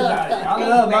talked about it. I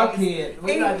love my kids.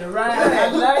 We got to ride.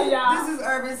 I love y'all. This is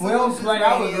Urban We don't Solutions play.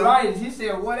 I was Radio. right. She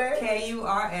said, what that?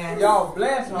 KURS. Y'all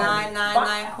bless her.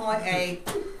 999.8.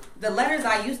 The letters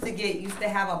I used to get used to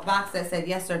have a box that said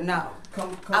yes or no.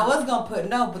 Come. I was gonna put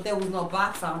no, but there was no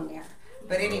box on there.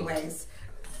 But anyways,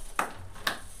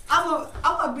 I'm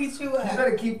gonna beat you up. You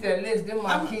better keep that list. Them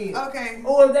my kids. Okay.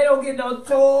 Oh, if they don't get no toys.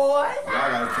 Y'all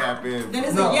gotta tap in. Then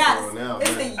it's No. a yes. Now, It's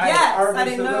a man. yes. Urban I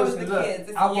didn't know it was the Solutions, look, kids.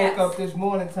 It's I a woke yes. up this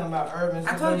morning talking about Urban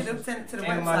I told you to Solutions send it to the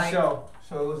and my website. show.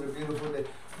 So it was a beautiful day.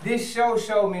 This show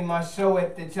showed me my show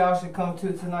that y'all should come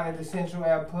to tonight at the Central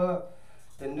Ave Pub.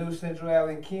 the new Central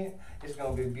Avenue Kent, it's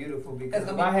gonna be beautiful because It's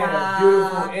if gonna I be had a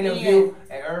beautiful poppin'. interview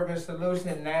at Urban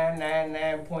Solution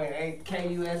 999.8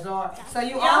 KUSR. So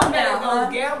you Y'all own better now, go huh?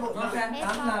 gamble. Okay.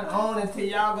 I'm not on until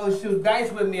y'all go shoot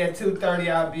dice with me at 2:30.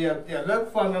 I'll be up there.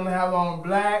 Look for me. I'm gonna have on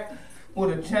black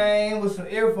with a chain with some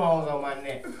earphones on my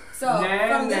neck. So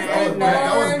from this That day was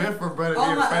forward, meant for brother all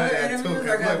to be my in front other of that too. interviews Cause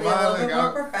are gonna look, be a my little look, bit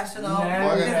more professional. Nah, I'm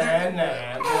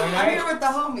here with the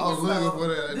homies. I was looking for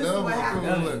that. This is what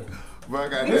happened. Look, bro, I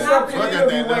got This that. up to Bro, I you got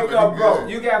if you that wake number. up He broke. good.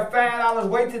 You got $5.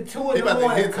 Wait till 2 He in the about to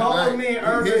morning. hit Call tonight. me and He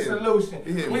Urban hit. Solution.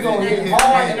 He hit We me. gonna He hit hit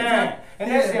hard me. nine,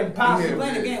 and that's He impossible. hit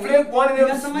Play the game. Flip one of You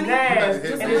them got some money? snags, You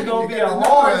got and it's gonna be a the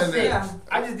hard number in six. there.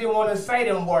 I just didn't want to say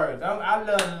them words. I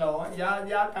love the Lord. Y'all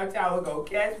thought y'all would go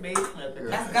catch me slipping.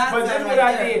 That's God's But this son is what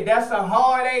right I there. did. That's a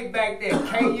hard 8 back there.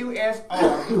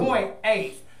 KUSR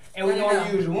 .8. And we're There you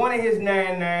gonna go. use one of his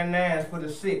 999s for the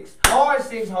 6. Hard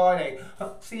 6, hard 8.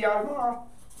 See y'all tomorrow.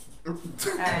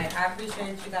 Alright, I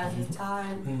appreciate you guys'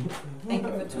 time. Thank you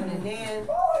for tuning in. Thank This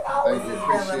you. is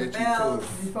Bella Appreciate you Bells.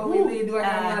 too. Before we leave, do I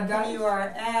got my dice?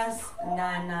 KURS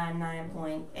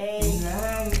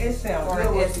 999.8. It sounds Or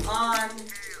good. it's on.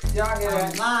 Y'all hear I'm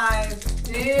that? live.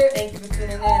 Yeah. Thank you for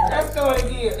tuning in. Let's do it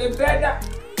again. It better.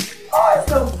 Oh,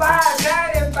 it's a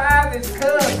 595 is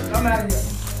cuz. I'm out of here.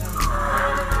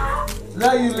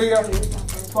 Love you, Leah.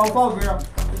 4-4, girl.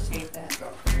 Appreciate that.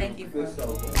 Thank you for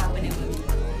popping in with me.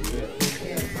 Yeah.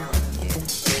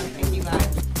 Thank you guys.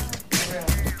 For real.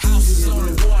 House is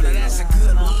on the water, that's a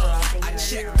good look. I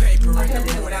check paper in the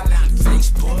morning, not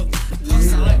Facebook.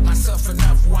 Plus, I like myself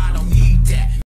enough where I don't need